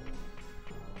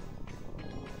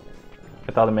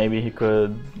 I thought maybe he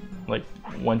could like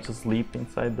want to sleep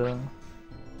inside the...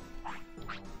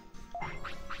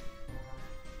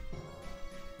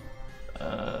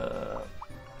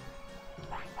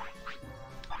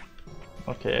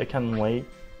 Okay, I can wait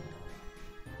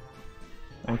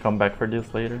and come back for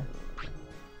this later.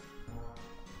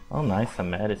 Oh, nice, a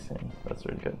medicine. That's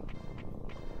really good.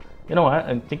 You know what?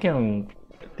 I think I'm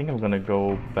gonna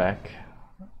go back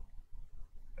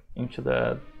into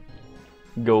that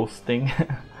ghost thing.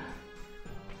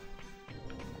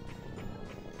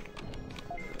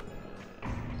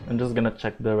 I'm just gonna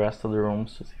check the rest of the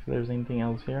rooms to see if there's anything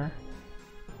else here.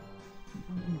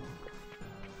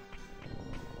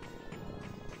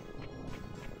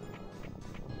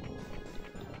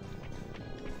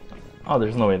 Oh,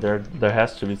 there's no way. There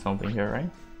has to be something here, right?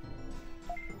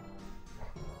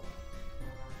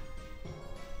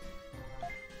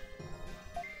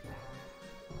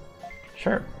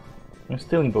 Sure. I'm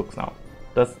stealing books now.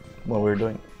 That's what we're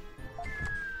doing.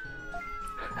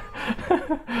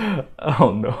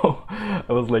 Oh no.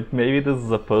 I was like, maybe this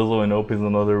is a puzzle and opens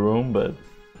another room, but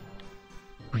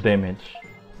damage.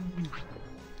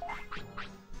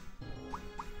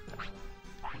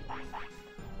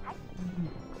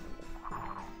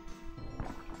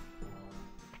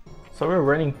 So we're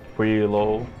running pretty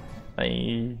low.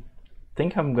 I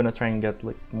think I'm gonna try and get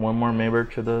like one more member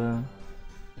to the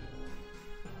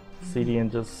city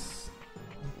and just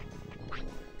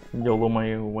YOLO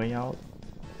my way out.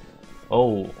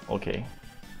 Oh, okay.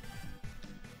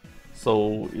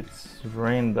 So it's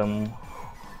random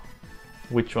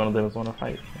which one of them is wanna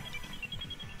fight.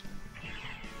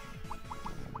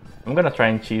 I'm gonna try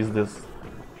and cheese this.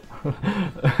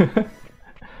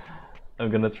 I'm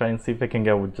gonna try and see if I can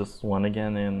get with just one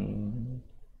again and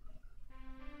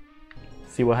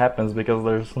see what happens, because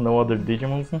there's no other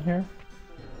Digimons in here.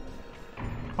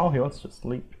 Oh, he wants to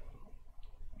sleep.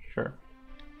 Sure.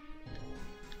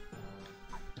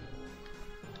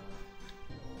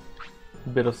 A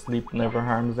bit of sleep never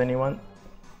harms anyone.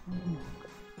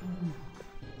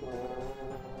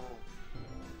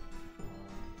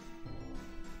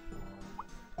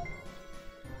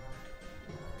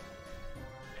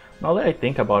 Now that I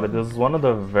think about it, this is one of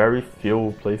the very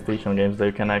few PlayStation games that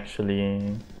you can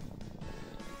actually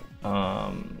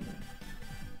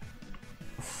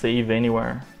save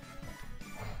anywhere.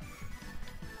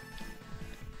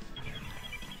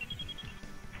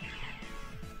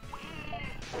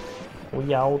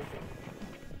 We out.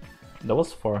 That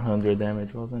was 400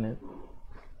 damage, wasn't it?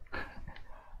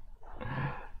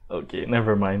 Okay,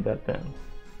 never mind that then.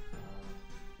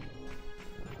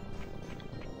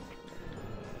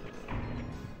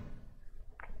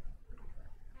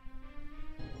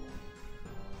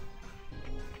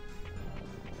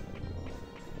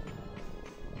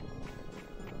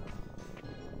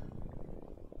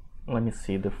 Let me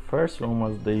see, the first one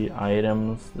was the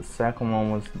items, the second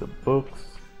one was the books.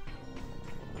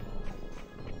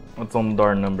 What's on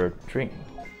door number 3?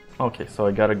 Okay, so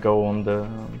I gotta go on the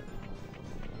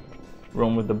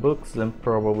room with the books, then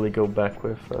probably go back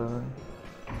with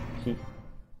key.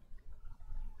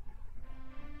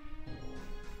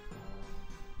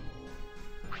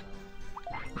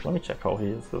 Let me check how he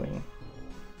is doing.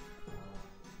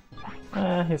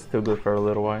 He's still good for a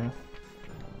little while.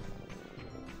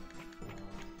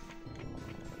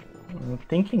 I'm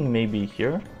thinking maybe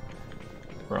here,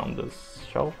 around this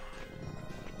shelf.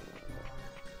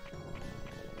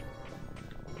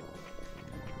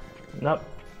 Nope.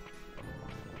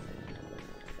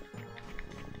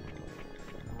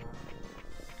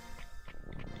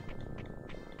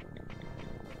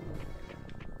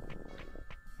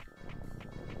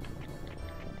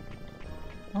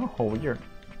 Oh, weird.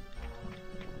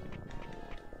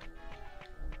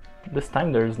 This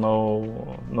time there's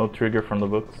no trigger from the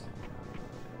books.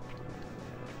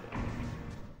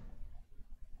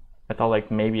 I thought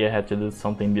like maybe I had to do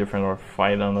something different or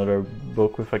fight another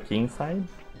book with a key inside.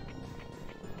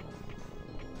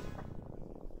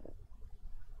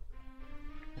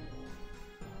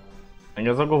 I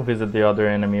guess I'll go visit the other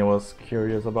enemy I was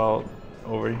curious about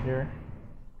over here.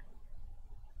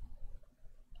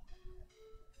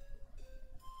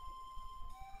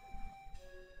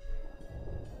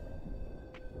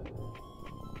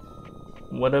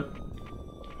 What up?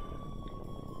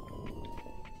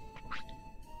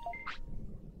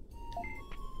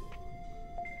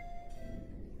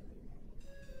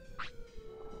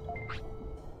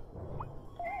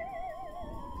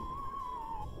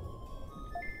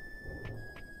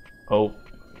 Oh,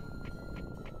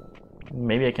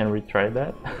 maybe I can retry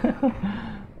that.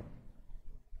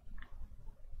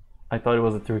 I thought it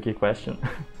was a tricky question.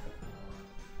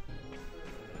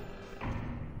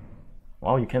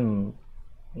 Wow, you can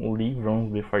leave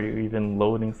rooms before you even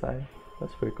load inside.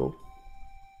 That's pretty cool.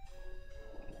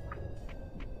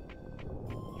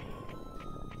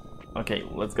 Okay,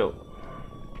 let's go.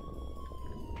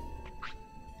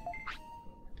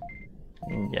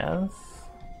 Yes.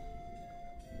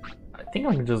 I think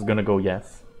I'm just gonna go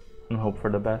yes and hope for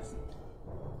the best.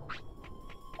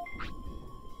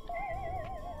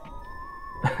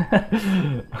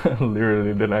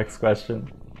 Literally the next question.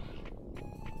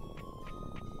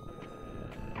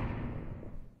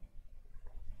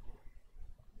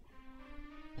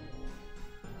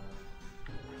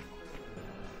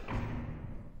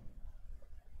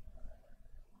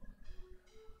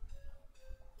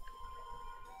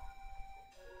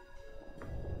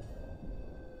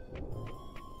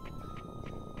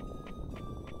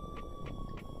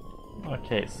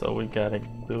 Okay, so we gotta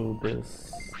do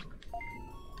this.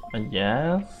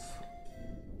 Yes.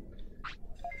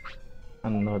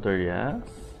 Another yes.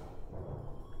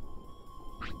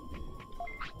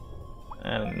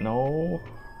 And no.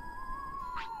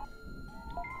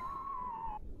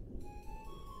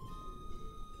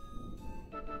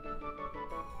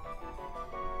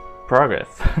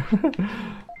 Progress.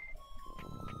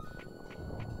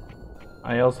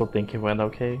 I also think it went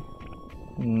okay.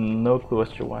 No clue as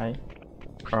to why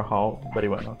or how, but it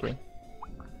went okay.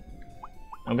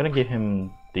 I'm gonna give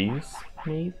him these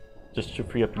meat just to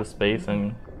free up the space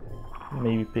and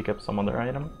maybe pick up some other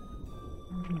item.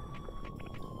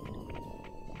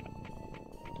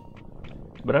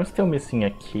 But I'm still missing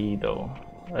a key though.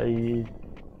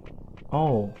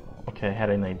 Oh, okay, I had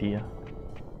an idea.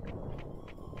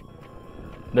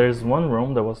 There's one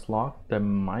room that was locked that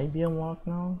might be unlocked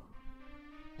now.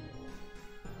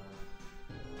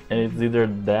 And it's either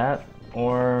that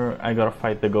or I gotta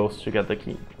fight the ghost to get the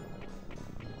key.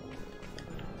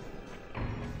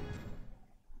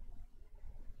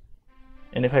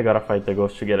 And if I gotta fight the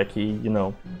ghost to get a key, you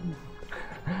know,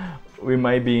 we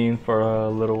might be in for a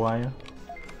little while.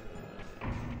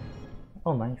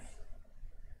 Oh, nice.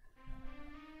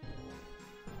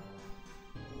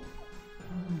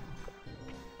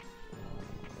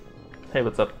 Hey,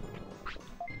 what's up?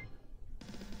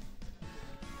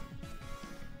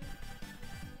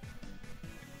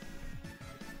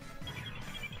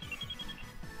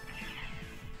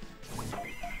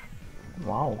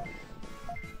 Wow.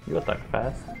 You attack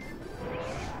fast.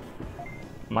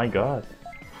 My god.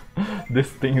 This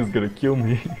thing is gonna kill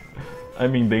me.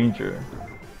 I'm in danger.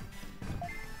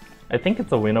 I think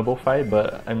it's a winnable fight,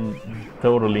 but I'm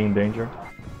totally in danger.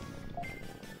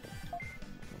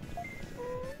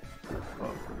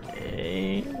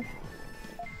 Okay.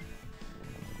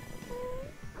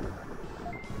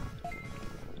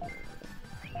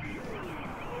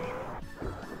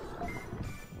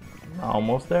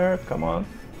 Almost there, come on.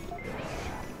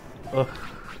 Ugh.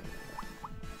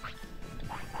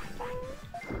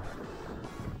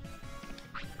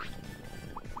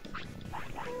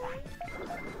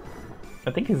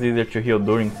 I think it's easier to heal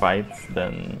during fights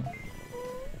than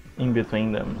in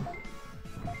between them.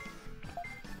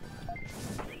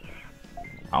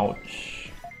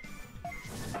 Ouch.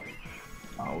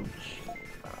 Ouch.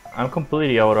 I'm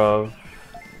completely out of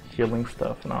healing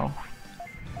stuff now.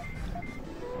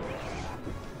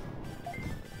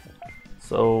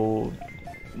 So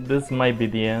this might be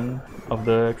the end of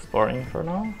the exploring for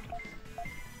now.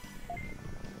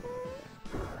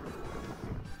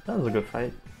 That was a good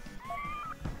fight.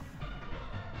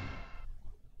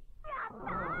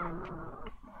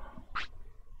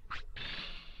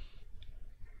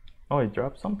 Oh, I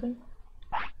dropped something?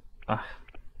 Ah,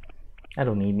 I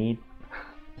don't need meat.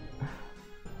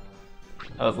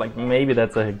 I was like, maybe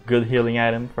that's a good healing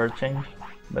item for a change,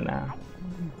 but nah.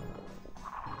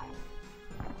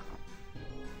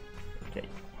 Okay.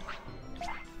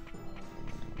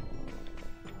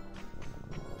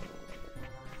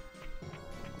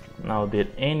 Now,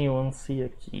 did anyone see a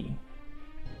key?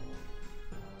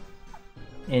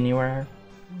 Anywhere?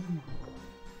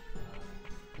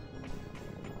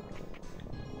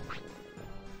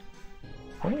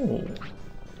 Oh.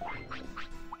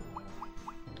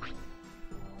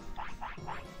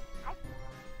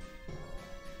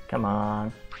 Come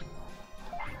on.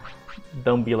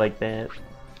 Don't be like that.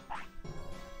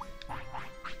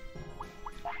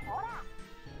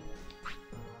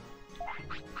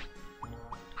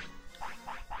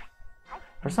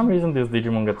 For some reason this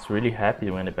Digimon gets really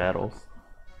happy when it battles.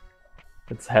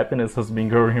 Its happiness has been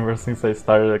growing ever since I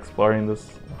started exploring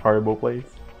this horrible place.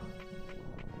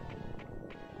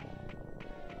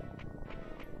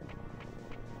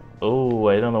 Oh,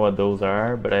 I don't know what those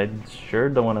are, but I sure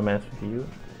don't want to mess with you.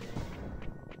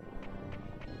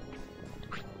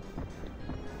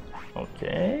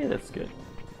 Okay, that's good.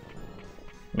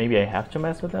 Maybe I have to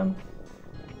mess with them?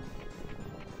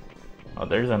 Oh,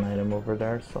 there's an item over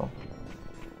there, so...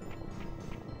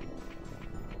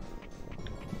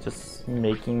 Just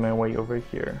making my way over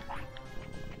here.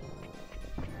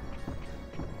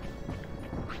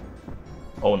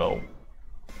 Oh no.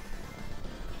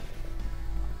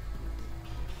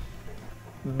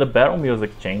 The battle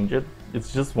music changed.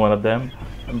 It's just one of them.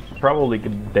 I'm probably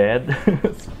dead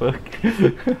as fuck.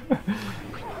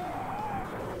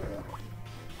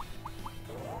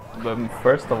 But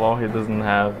first of all, he doesn't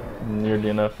have nearly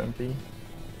enough MP.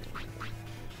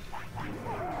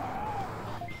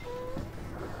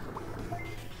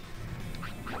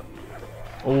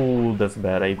 Oh, that's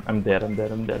bad. I'm dead, I'm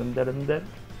dead, I'm dead, I'm dead, I'm dead.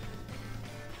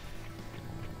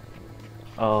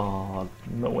 Oh,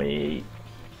 no way.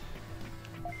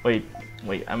 Wait,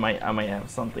 I might have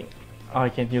something. Oh, I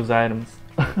can't use items.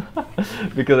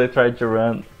 Because I tried to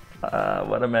run.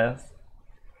 What a mess.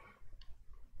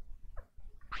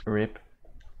 Rip.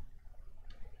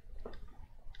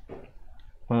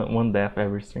 One death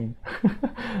every stream.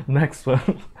 Next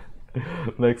one.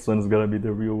 Next one is gonna be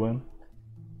the real one.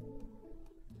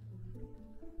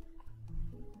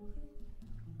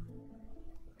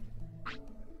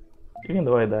 Even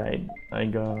though I died, I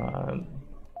got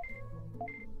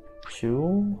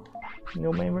 2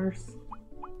 new members.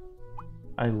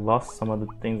 I lost some of the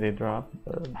things they dropped,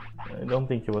 but I don't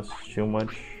think it was too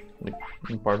much like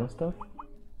important stuff.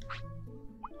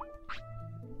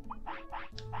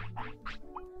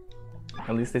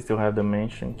 At least I still have the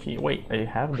mansion key. Wait, I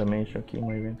have the mansion key in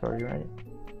my inventory, right?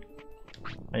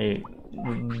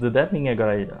 Did that mean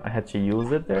I had to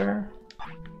use it there?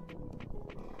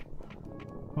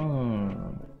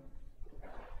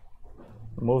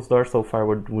 Most doors so far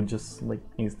would just like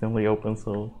instantly open,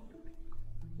 so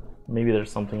maybe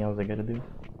there's something else I gotta do.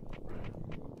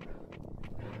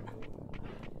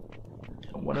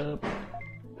 What up?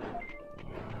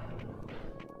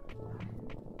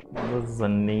 This is a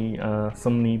need,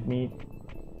 some need meat.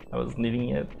 I was needing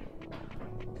it.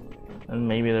 And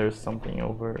maybe there's something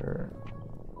over.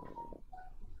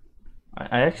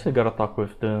 I actually gotta talk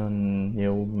with the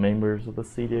new members of the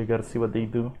city. I gotta see what they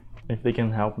do, if they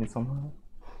can help me somehow.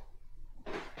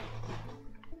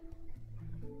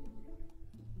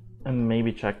 And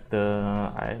maybe check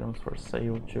the items for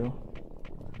sale too,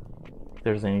 if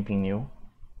there's anything new.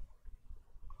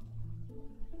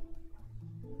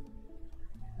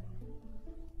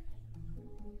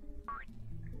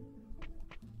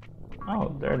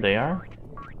 Oh, there they are.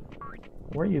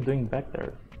 What are you doing back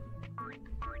there?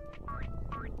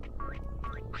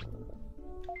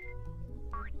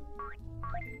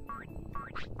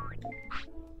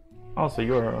 Oh, so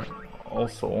you're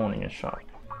also owning a shop.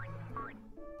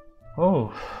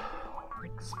 Oh,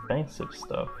 expensive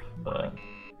stuff, but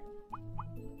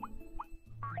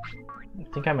I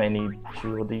think I might need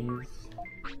 2 of these.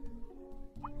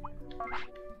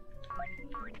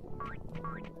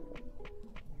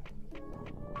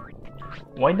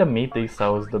 Why the meat they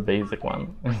sell is the basic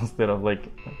one instead of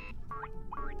like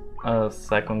a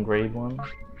 2nd grade one?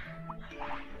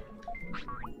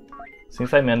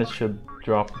 Since I managed to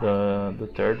drop the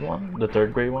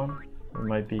 3rd grade one, it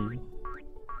might be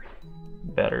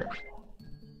better.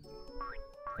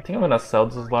 I think I'm gonna sell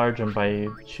this large and buy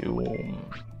 2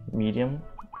 medium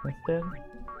instead.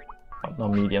 Oh, no,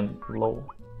 medium, low.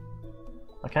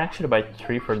 I can actually buy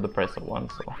 3 for the price of 1,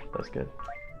 so that's good.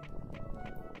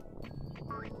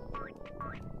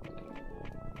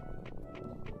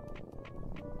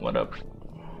 What up?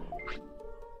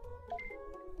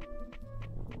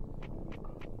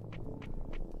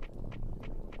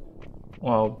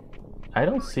 Well, I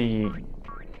don't see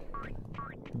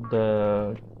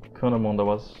the Numemon that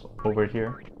was over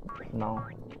here. No.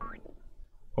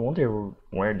 I wonder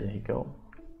where did he go?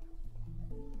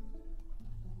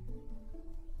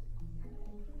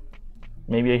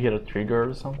 Maybe I hit a trigger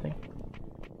or something.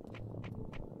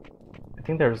 I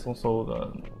think there's also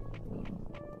the...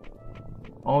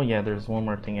 Oh yeah, there's one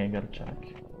more thing I gotta check.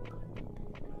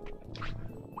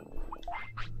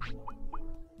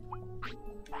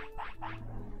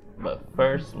 But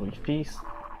first, we feast.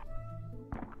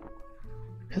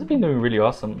 He's been doing really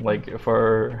awesome. Like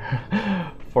for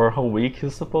how weak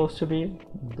he's supposed to be,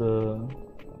 the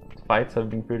fights have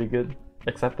been pretty good.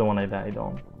 Except the one I died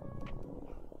on.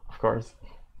 Of course,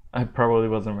 I probably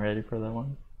wasn't ready for that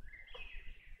one.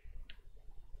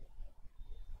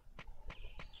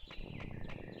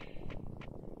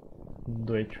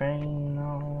 Do I train?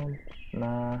 No,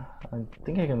 nah. I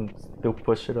think I can still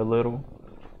push it a little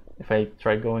if I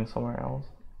try going somewhere else.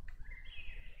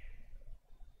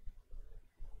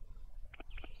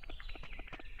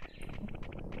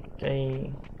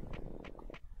 Okay.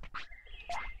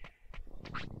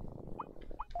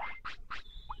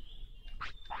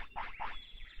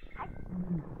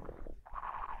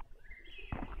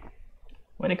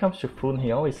 When it comes to food,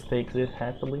 he always takes it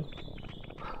happily.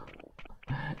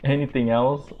 Anything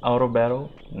else? Auto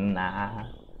battle? Nah.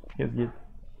 He's good.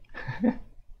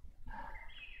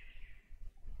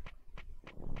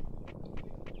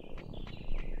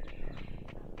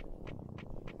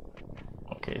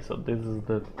 Okay, so this is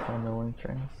the tunnel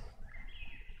entrance.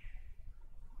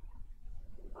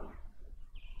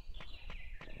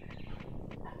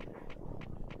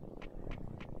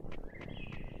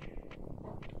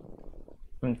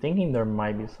 I'm thinking there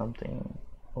might be something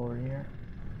over here.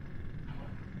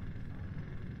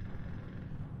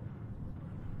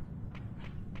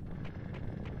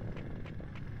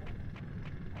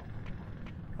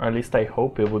 Or at least I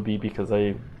hope it would be, because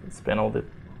I spent all the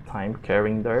time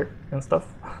carrying dirt and stuff.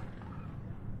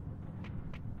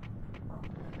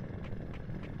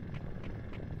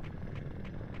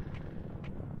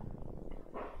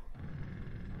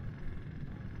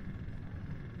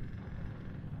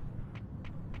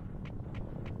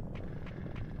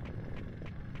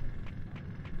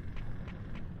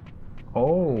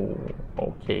 Oh,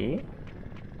 okay.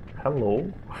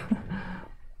 Hello.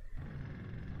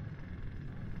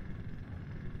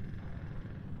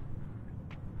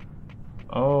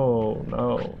 Oh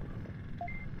no.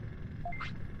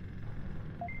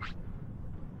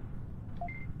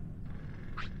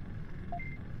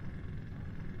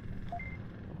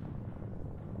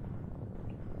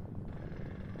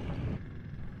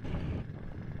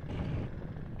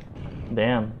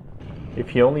 Damn. If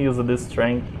he only uses this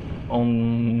strength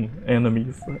on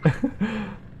enemies.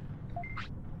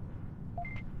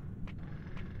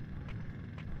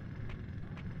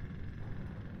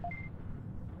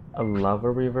 A lava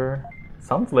river?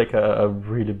 Sounds like a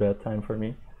really bad time for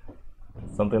me.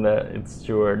 Something that it's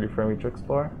too early for me to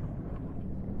explore.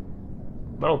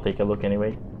 But I'll take a look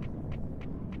anyway.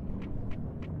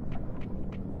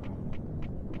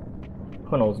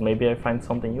 Who knows, maybe I find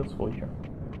something useful here.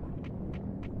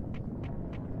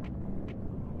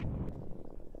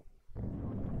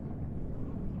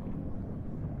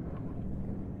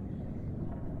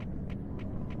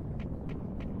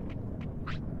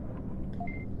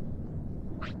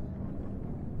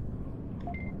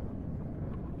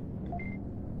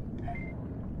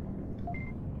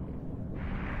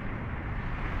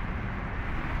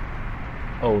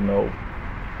 Oh no.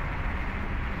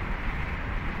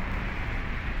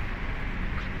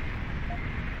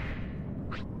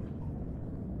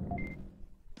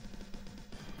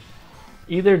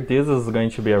 Either this is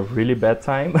going to be a really bad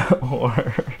time,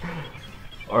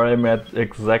 or I'm at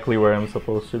exactly where I'm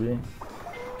supposed to be.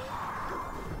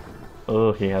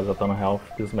 Oh, he has a ton of health.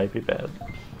 This might be bad.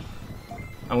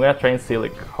 I'm gonna try and see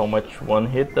like how much one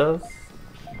hit does.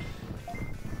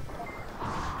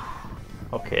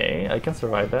 Okay, I can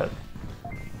survive that.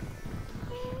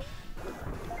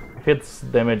 If its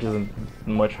damage isn't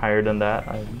much higher than that,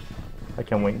 I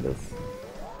can win this.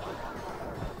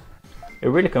 It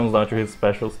really comes down to his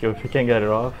special skill. If he can get it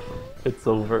off, it's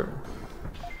over.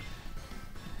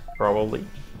 Probably.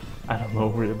 I don't know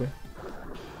really.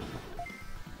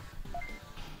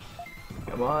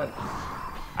 Come on.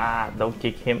 Ah, don't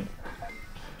kick him.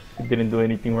 He didn't do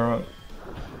anything wrong.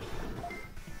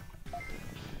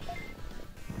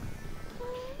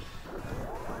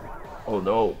 Oh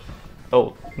no.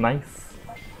 Oh, nice.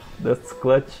 That's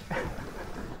clutch.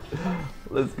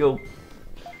 Let's go.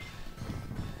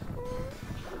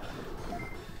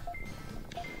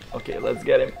 Okay, let's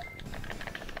get him.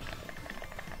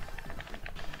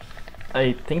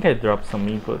 I think I dropped some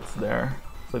inputs there,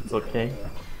 so it's okay.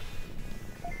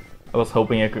 I was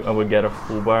hoping I would get a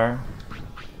full bar.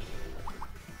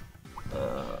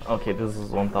 Okay, this is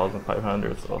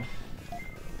 1500, so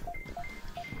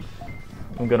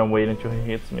I'm gonna wait until he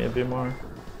hits me a bit more.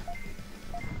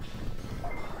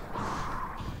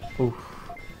 Oof.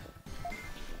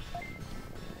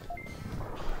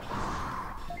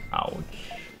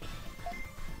 Ouch.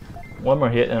 One more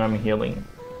hit and I'm healing.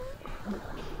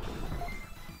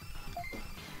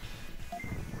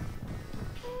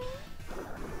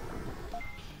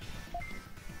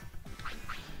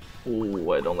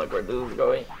 Ooh, I don't like where this is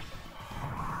going.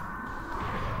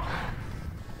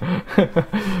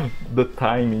 The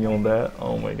timing on that,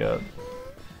 oh my god.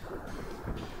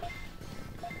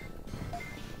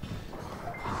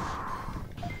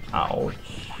 Ouch.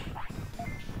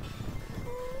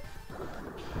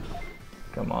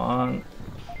 Come on.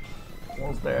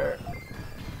 Almost there.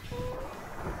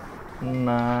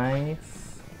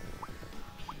 Nice.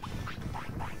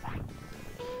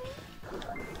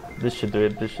 This should do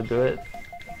it, this should do it.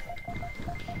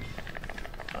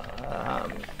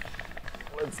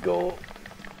 Let's go.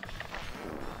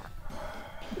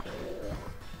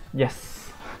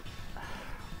 Yes.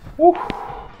 Woo.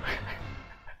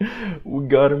 We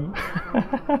got him.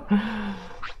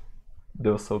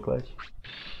 That was so clutch.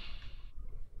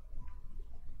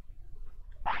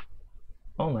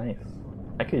 Oh nice.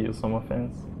 I could use some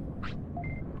offense.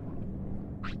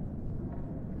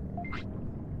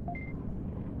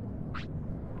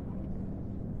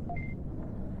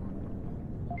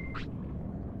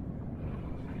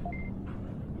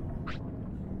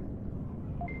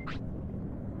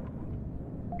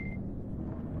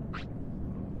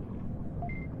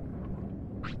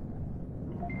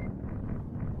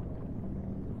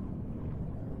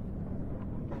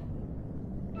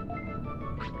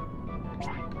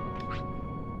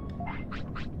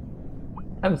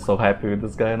 I'm so happy with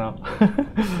this guy now.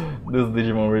 This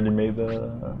Digimon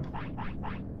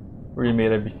really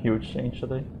made a huge change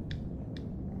today.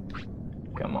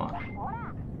 Come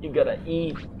on, you gotta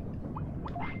eat.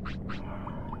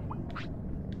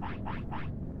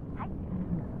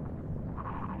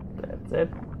 That's it.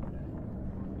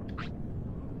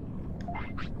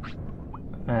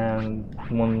 And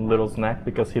one little snack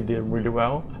because he did really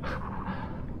well.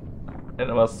 And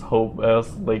I was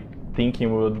like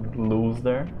thinking we would lose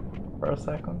there for a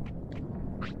second.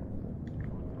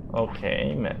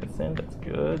 Okay, medicine, that's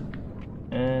good.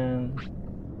 And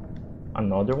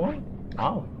another one?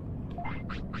 Wow.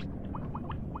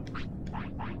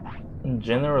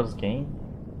 Generous game.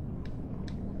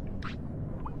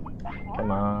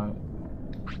 Come on.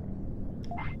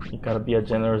 You gotta be a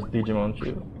generous Digimon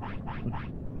too.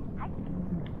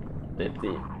 That's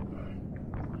it.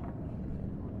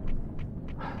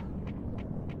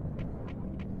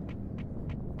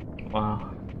 Wow.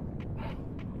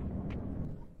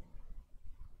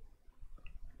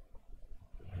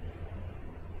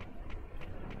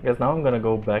 I guess now I'm gonna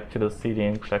go back to the city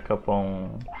and check up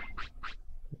on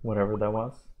whatever that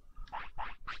was.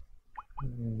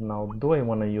 Now, do I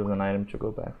want to use an item to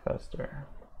go back faster?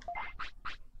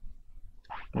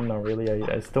 Not really.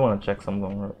 I still want to check some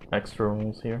more extra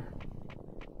rooms here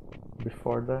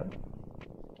before that.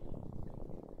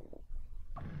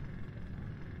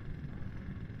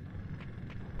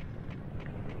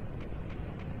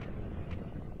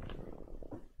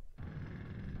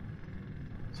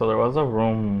 So there was a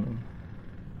room.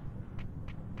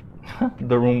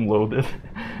 The room loaded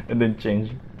and then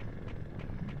changed.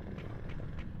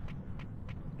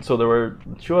 So there were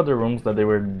 2 other rooms that they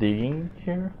were digging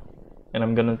here, and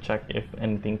I'm gonna check if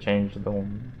anything changed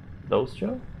on those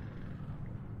 2.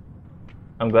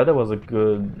 I'm glad that was a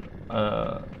good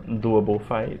doable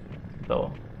fight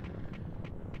though.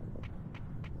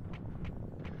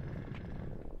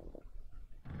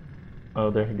 Oh,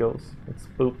 there he goes. It's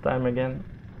poop time again.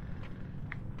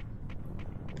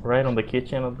 Right on the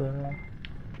kitchen of the...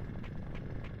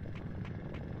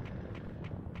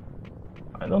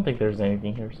 I don't think there's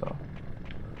anything here, so...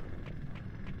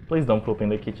 Please don't poop in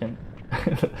the kitchen.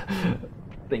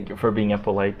 Thank you for being a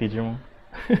polite Digimon.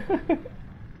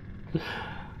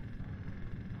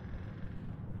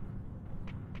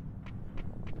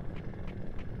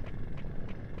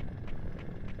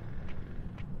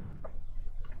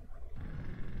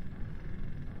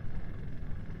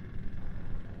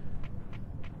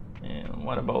 And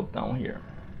what about down here?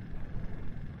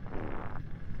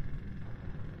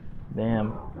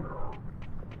 Damn.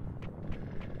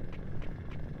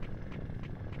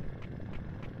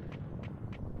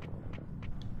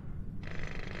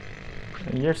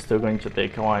 You're still going to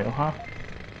take a while, huh?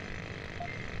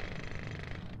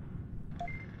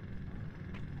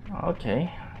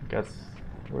 Okay, I guess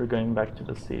we're going back to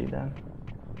the city then.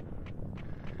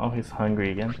 Oh, he's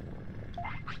hungry again.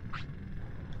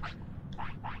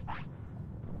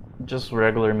 Just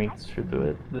regular meats should do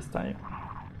it this time.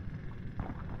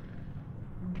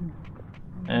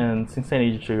 And since I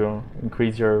need you to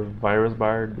increase your virus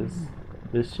bar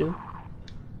this shield.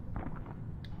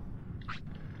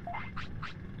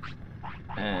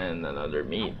 And another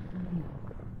meat.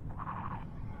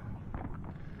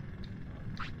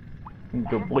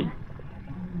 Good boy.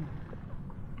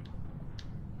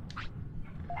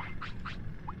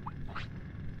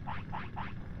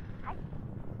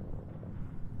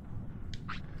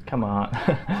 Come on.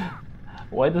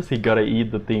 Why does he gotta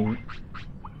eat the thing?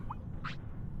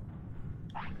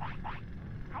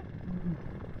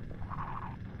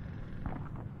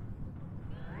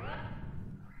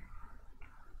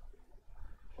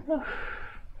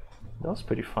 That was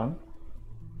pretty fun.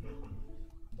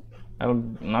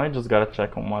 Now I just gotta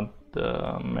check on what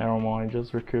the Numemon I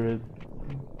just recruited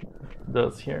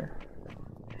does here.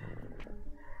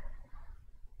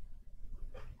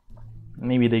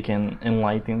 Maybe they can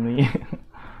enlighten me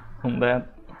on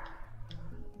that.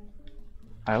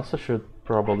 I also should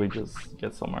probably just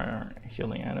get some more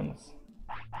healing items.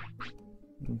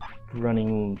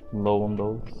 Running low on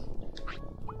those.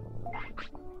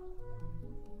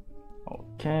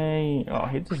 Okay, oh,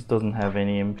 he just doesn't have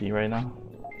any MP right now.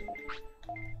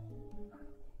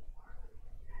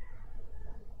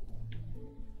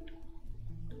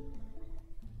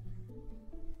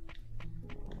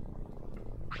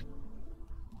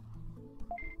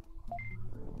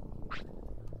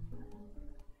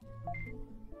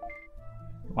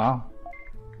 Wow.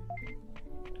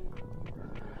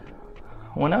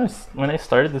 When I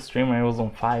started the stream I was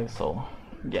on 5, so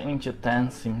getting to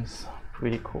 10 seems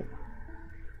pretty cool.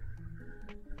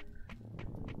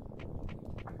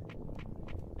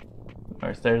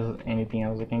 Is there anything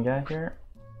else we can get here?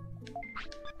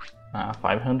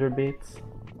 500 bits?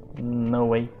 No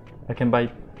way. I can buy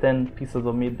 10 pieces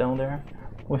of meat down there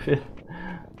with it.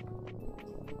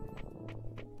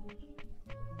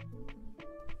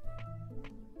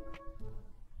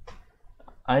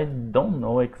 I don't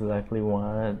know exactly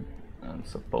what I'm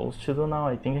supposed to do now.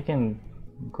 I think I can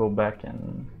go back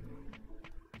and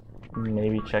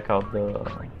maybe check out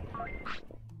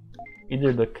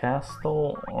either the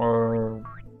castle or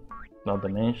not the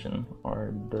mansion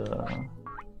or the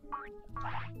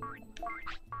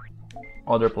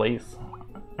other place.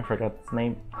 I forgot its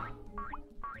name.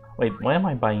 Wait, why am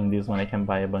I buying this when I can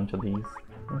buy a bunch of these?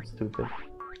 I'm stupid.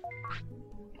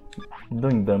 I'm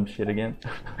doing dumb shit again.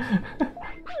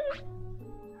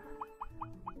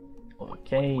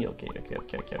 Okay.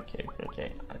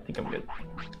 I think I'm good.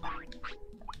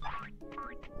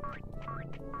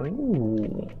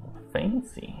 Ooh,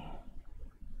 fancy.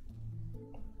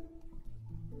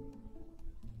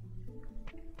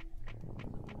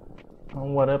 Oh,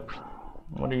 what up?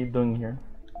 What are you doing here?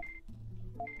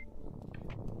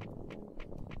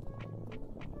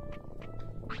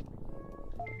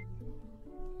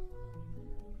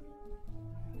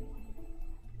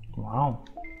 Wow.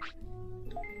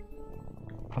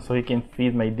 So he can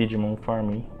feed my Digimon for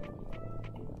me,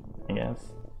 I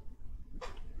guess.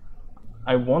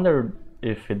 I wonder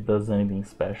if it does anything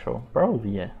special.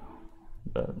 Probably yeah,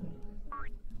 but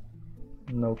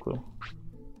no clue.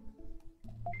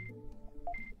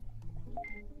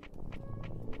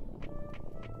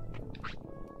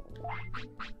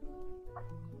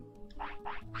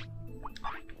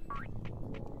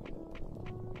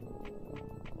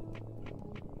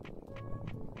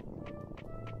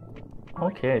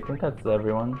 Okay, I think that's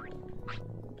everyone.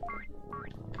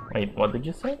 Wait, what did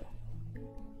you say?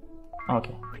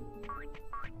 Okay.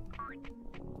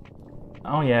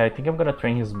 Oh yeah, I think I'm gonna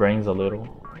train his brains a little.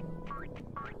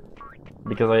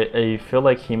 Because I feel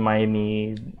like he might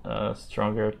need a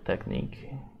stronger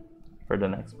technique for the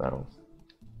next battles.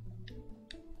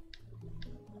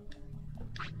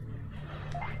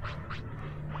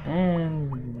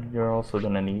 And you're also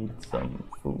gonna need some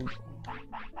food.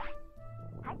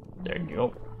 There you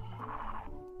go.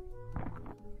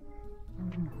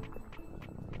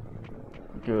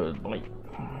 Good boy.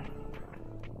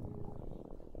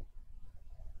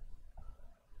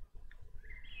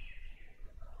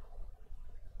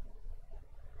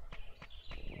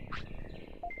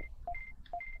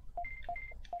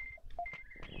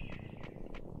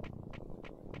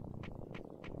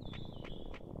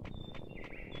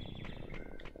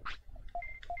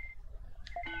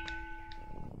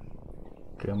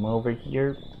 Come over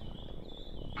here.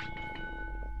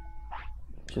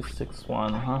 Just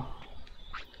 6-1, huh?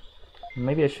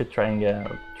 Maybe I should try and get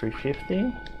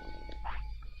 350.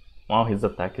 Wow, his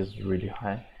attack is really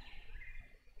high.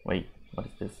 Wait, what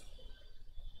is this?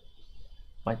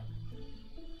 What?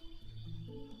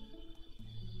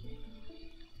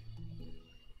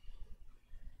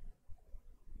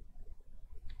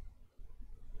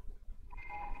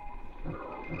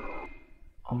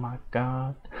 Oh my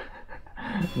god.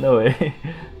 No way.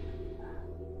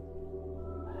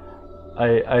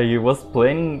 I was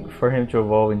planning for him to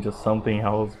evolve into something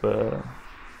else, but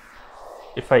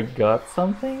if I got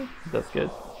something, that's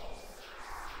good.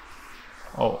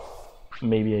 Oh,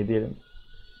 maybe I didn't.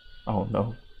 Oh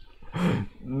no.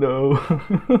 No.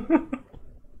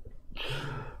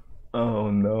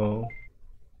 Oh no.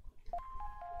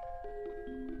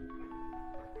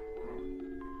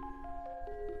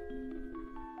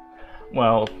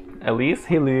 Well, at least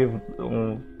he lived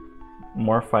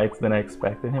more fights than I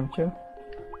expected him to.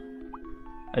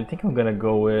 I think I'm gonna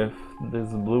go with this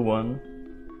blue one.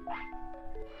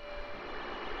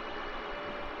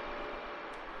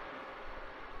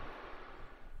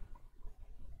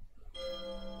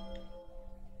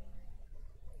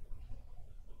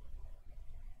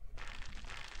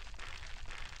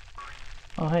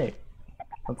 Oh hey,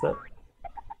 what's up?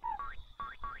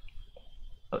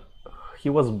 He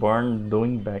was born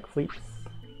doing backflips?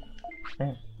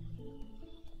 Yeah.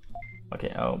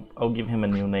 Okay, I'll give him a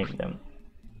new name then.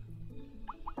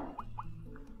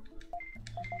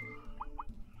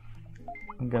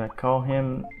 I'm gonna call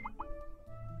him...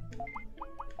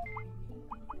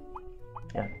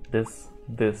 Yeah, this,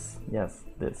 yes,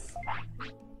 this.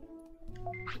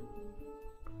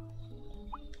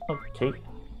 Okay.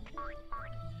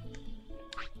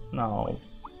 Now...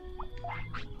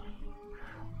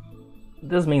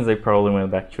 This means I probably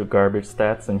went back to garbage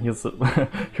stats and he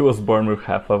was born with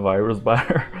half a virus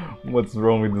bar. What's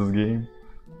wrong with this game?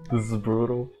 This is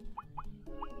brutal.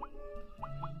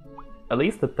 At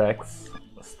least the attacks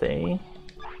stay.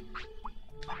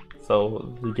 so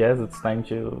I guess it's time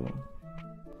to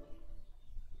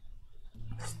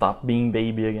stop being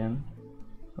baby again.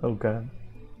 Oh god.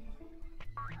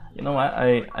 You know what?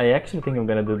 I actually think I'm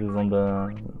gonna do this on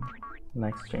the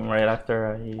next stream right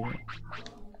after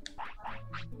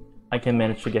I can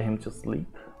manage to get him to sleep.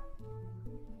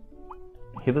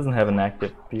 He doesn't have an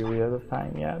active period of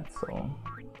time yet, so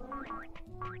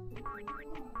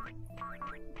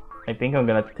I think I'm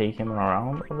gonna take him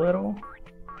around a little,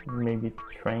 maybe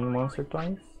train once or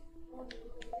twice.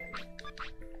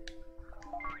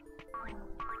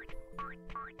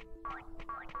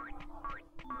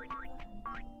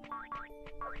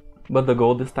 But the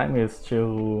goal this time is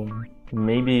to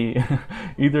maybe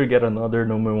either get another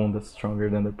Numemon that's stronger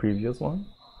than the previous one,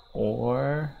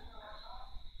 or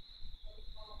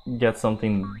get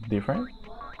something different.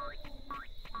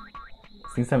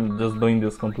 Since I'm just doing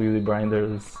this completely blind,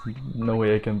 there's no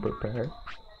way I can prepare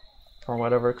for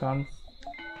whatever comes.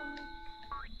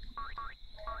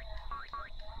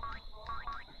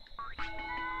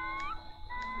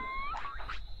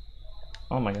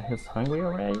 Oh my god, he's hungry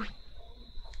already?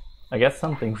 I guess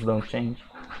some things don't change.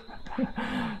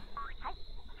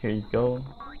 Here you go.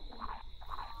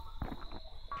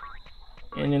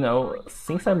 And you know,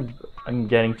 since I'm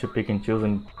getting to pick and choose,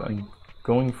 and I'm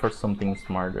going for something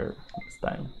smarter this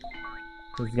time.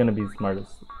 It's gonna be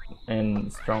smartest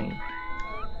and strong.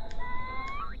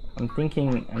 I'm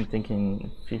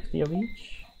thinking 50 of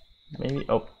each, maybe.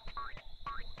 Oh.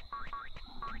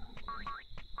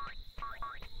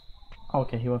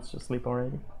 Okay, he wants to sleep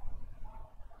already.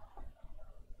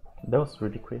 That was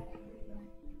really quick.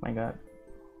 My god.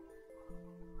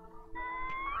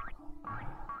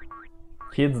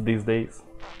 Kids these days,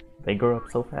 they grow up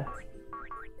so fast.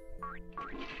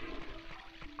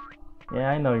 Yeah,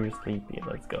 I know you're sleepy,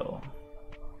 let's go.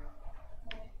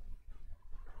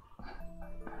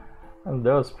 And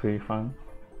that was pretty fun.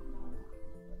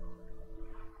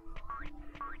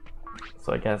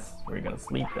 So I guess we're gonna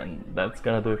sleep, and that's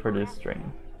gonna do it for this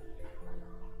stream.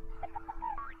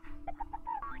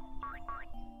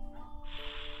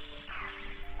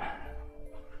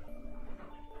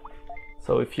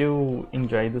 So if you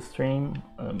enjoyed the stream,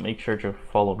 make sure to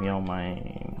follow me on my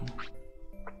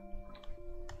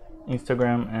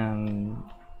Instagram, and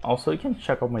also you can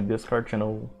check out my Discord to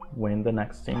know when the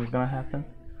next stream is gonna happen.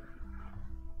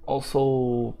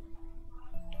 Also,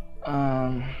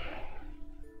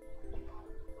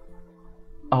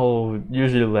 I'll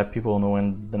usually let people know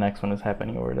when the next one is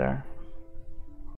happening over there.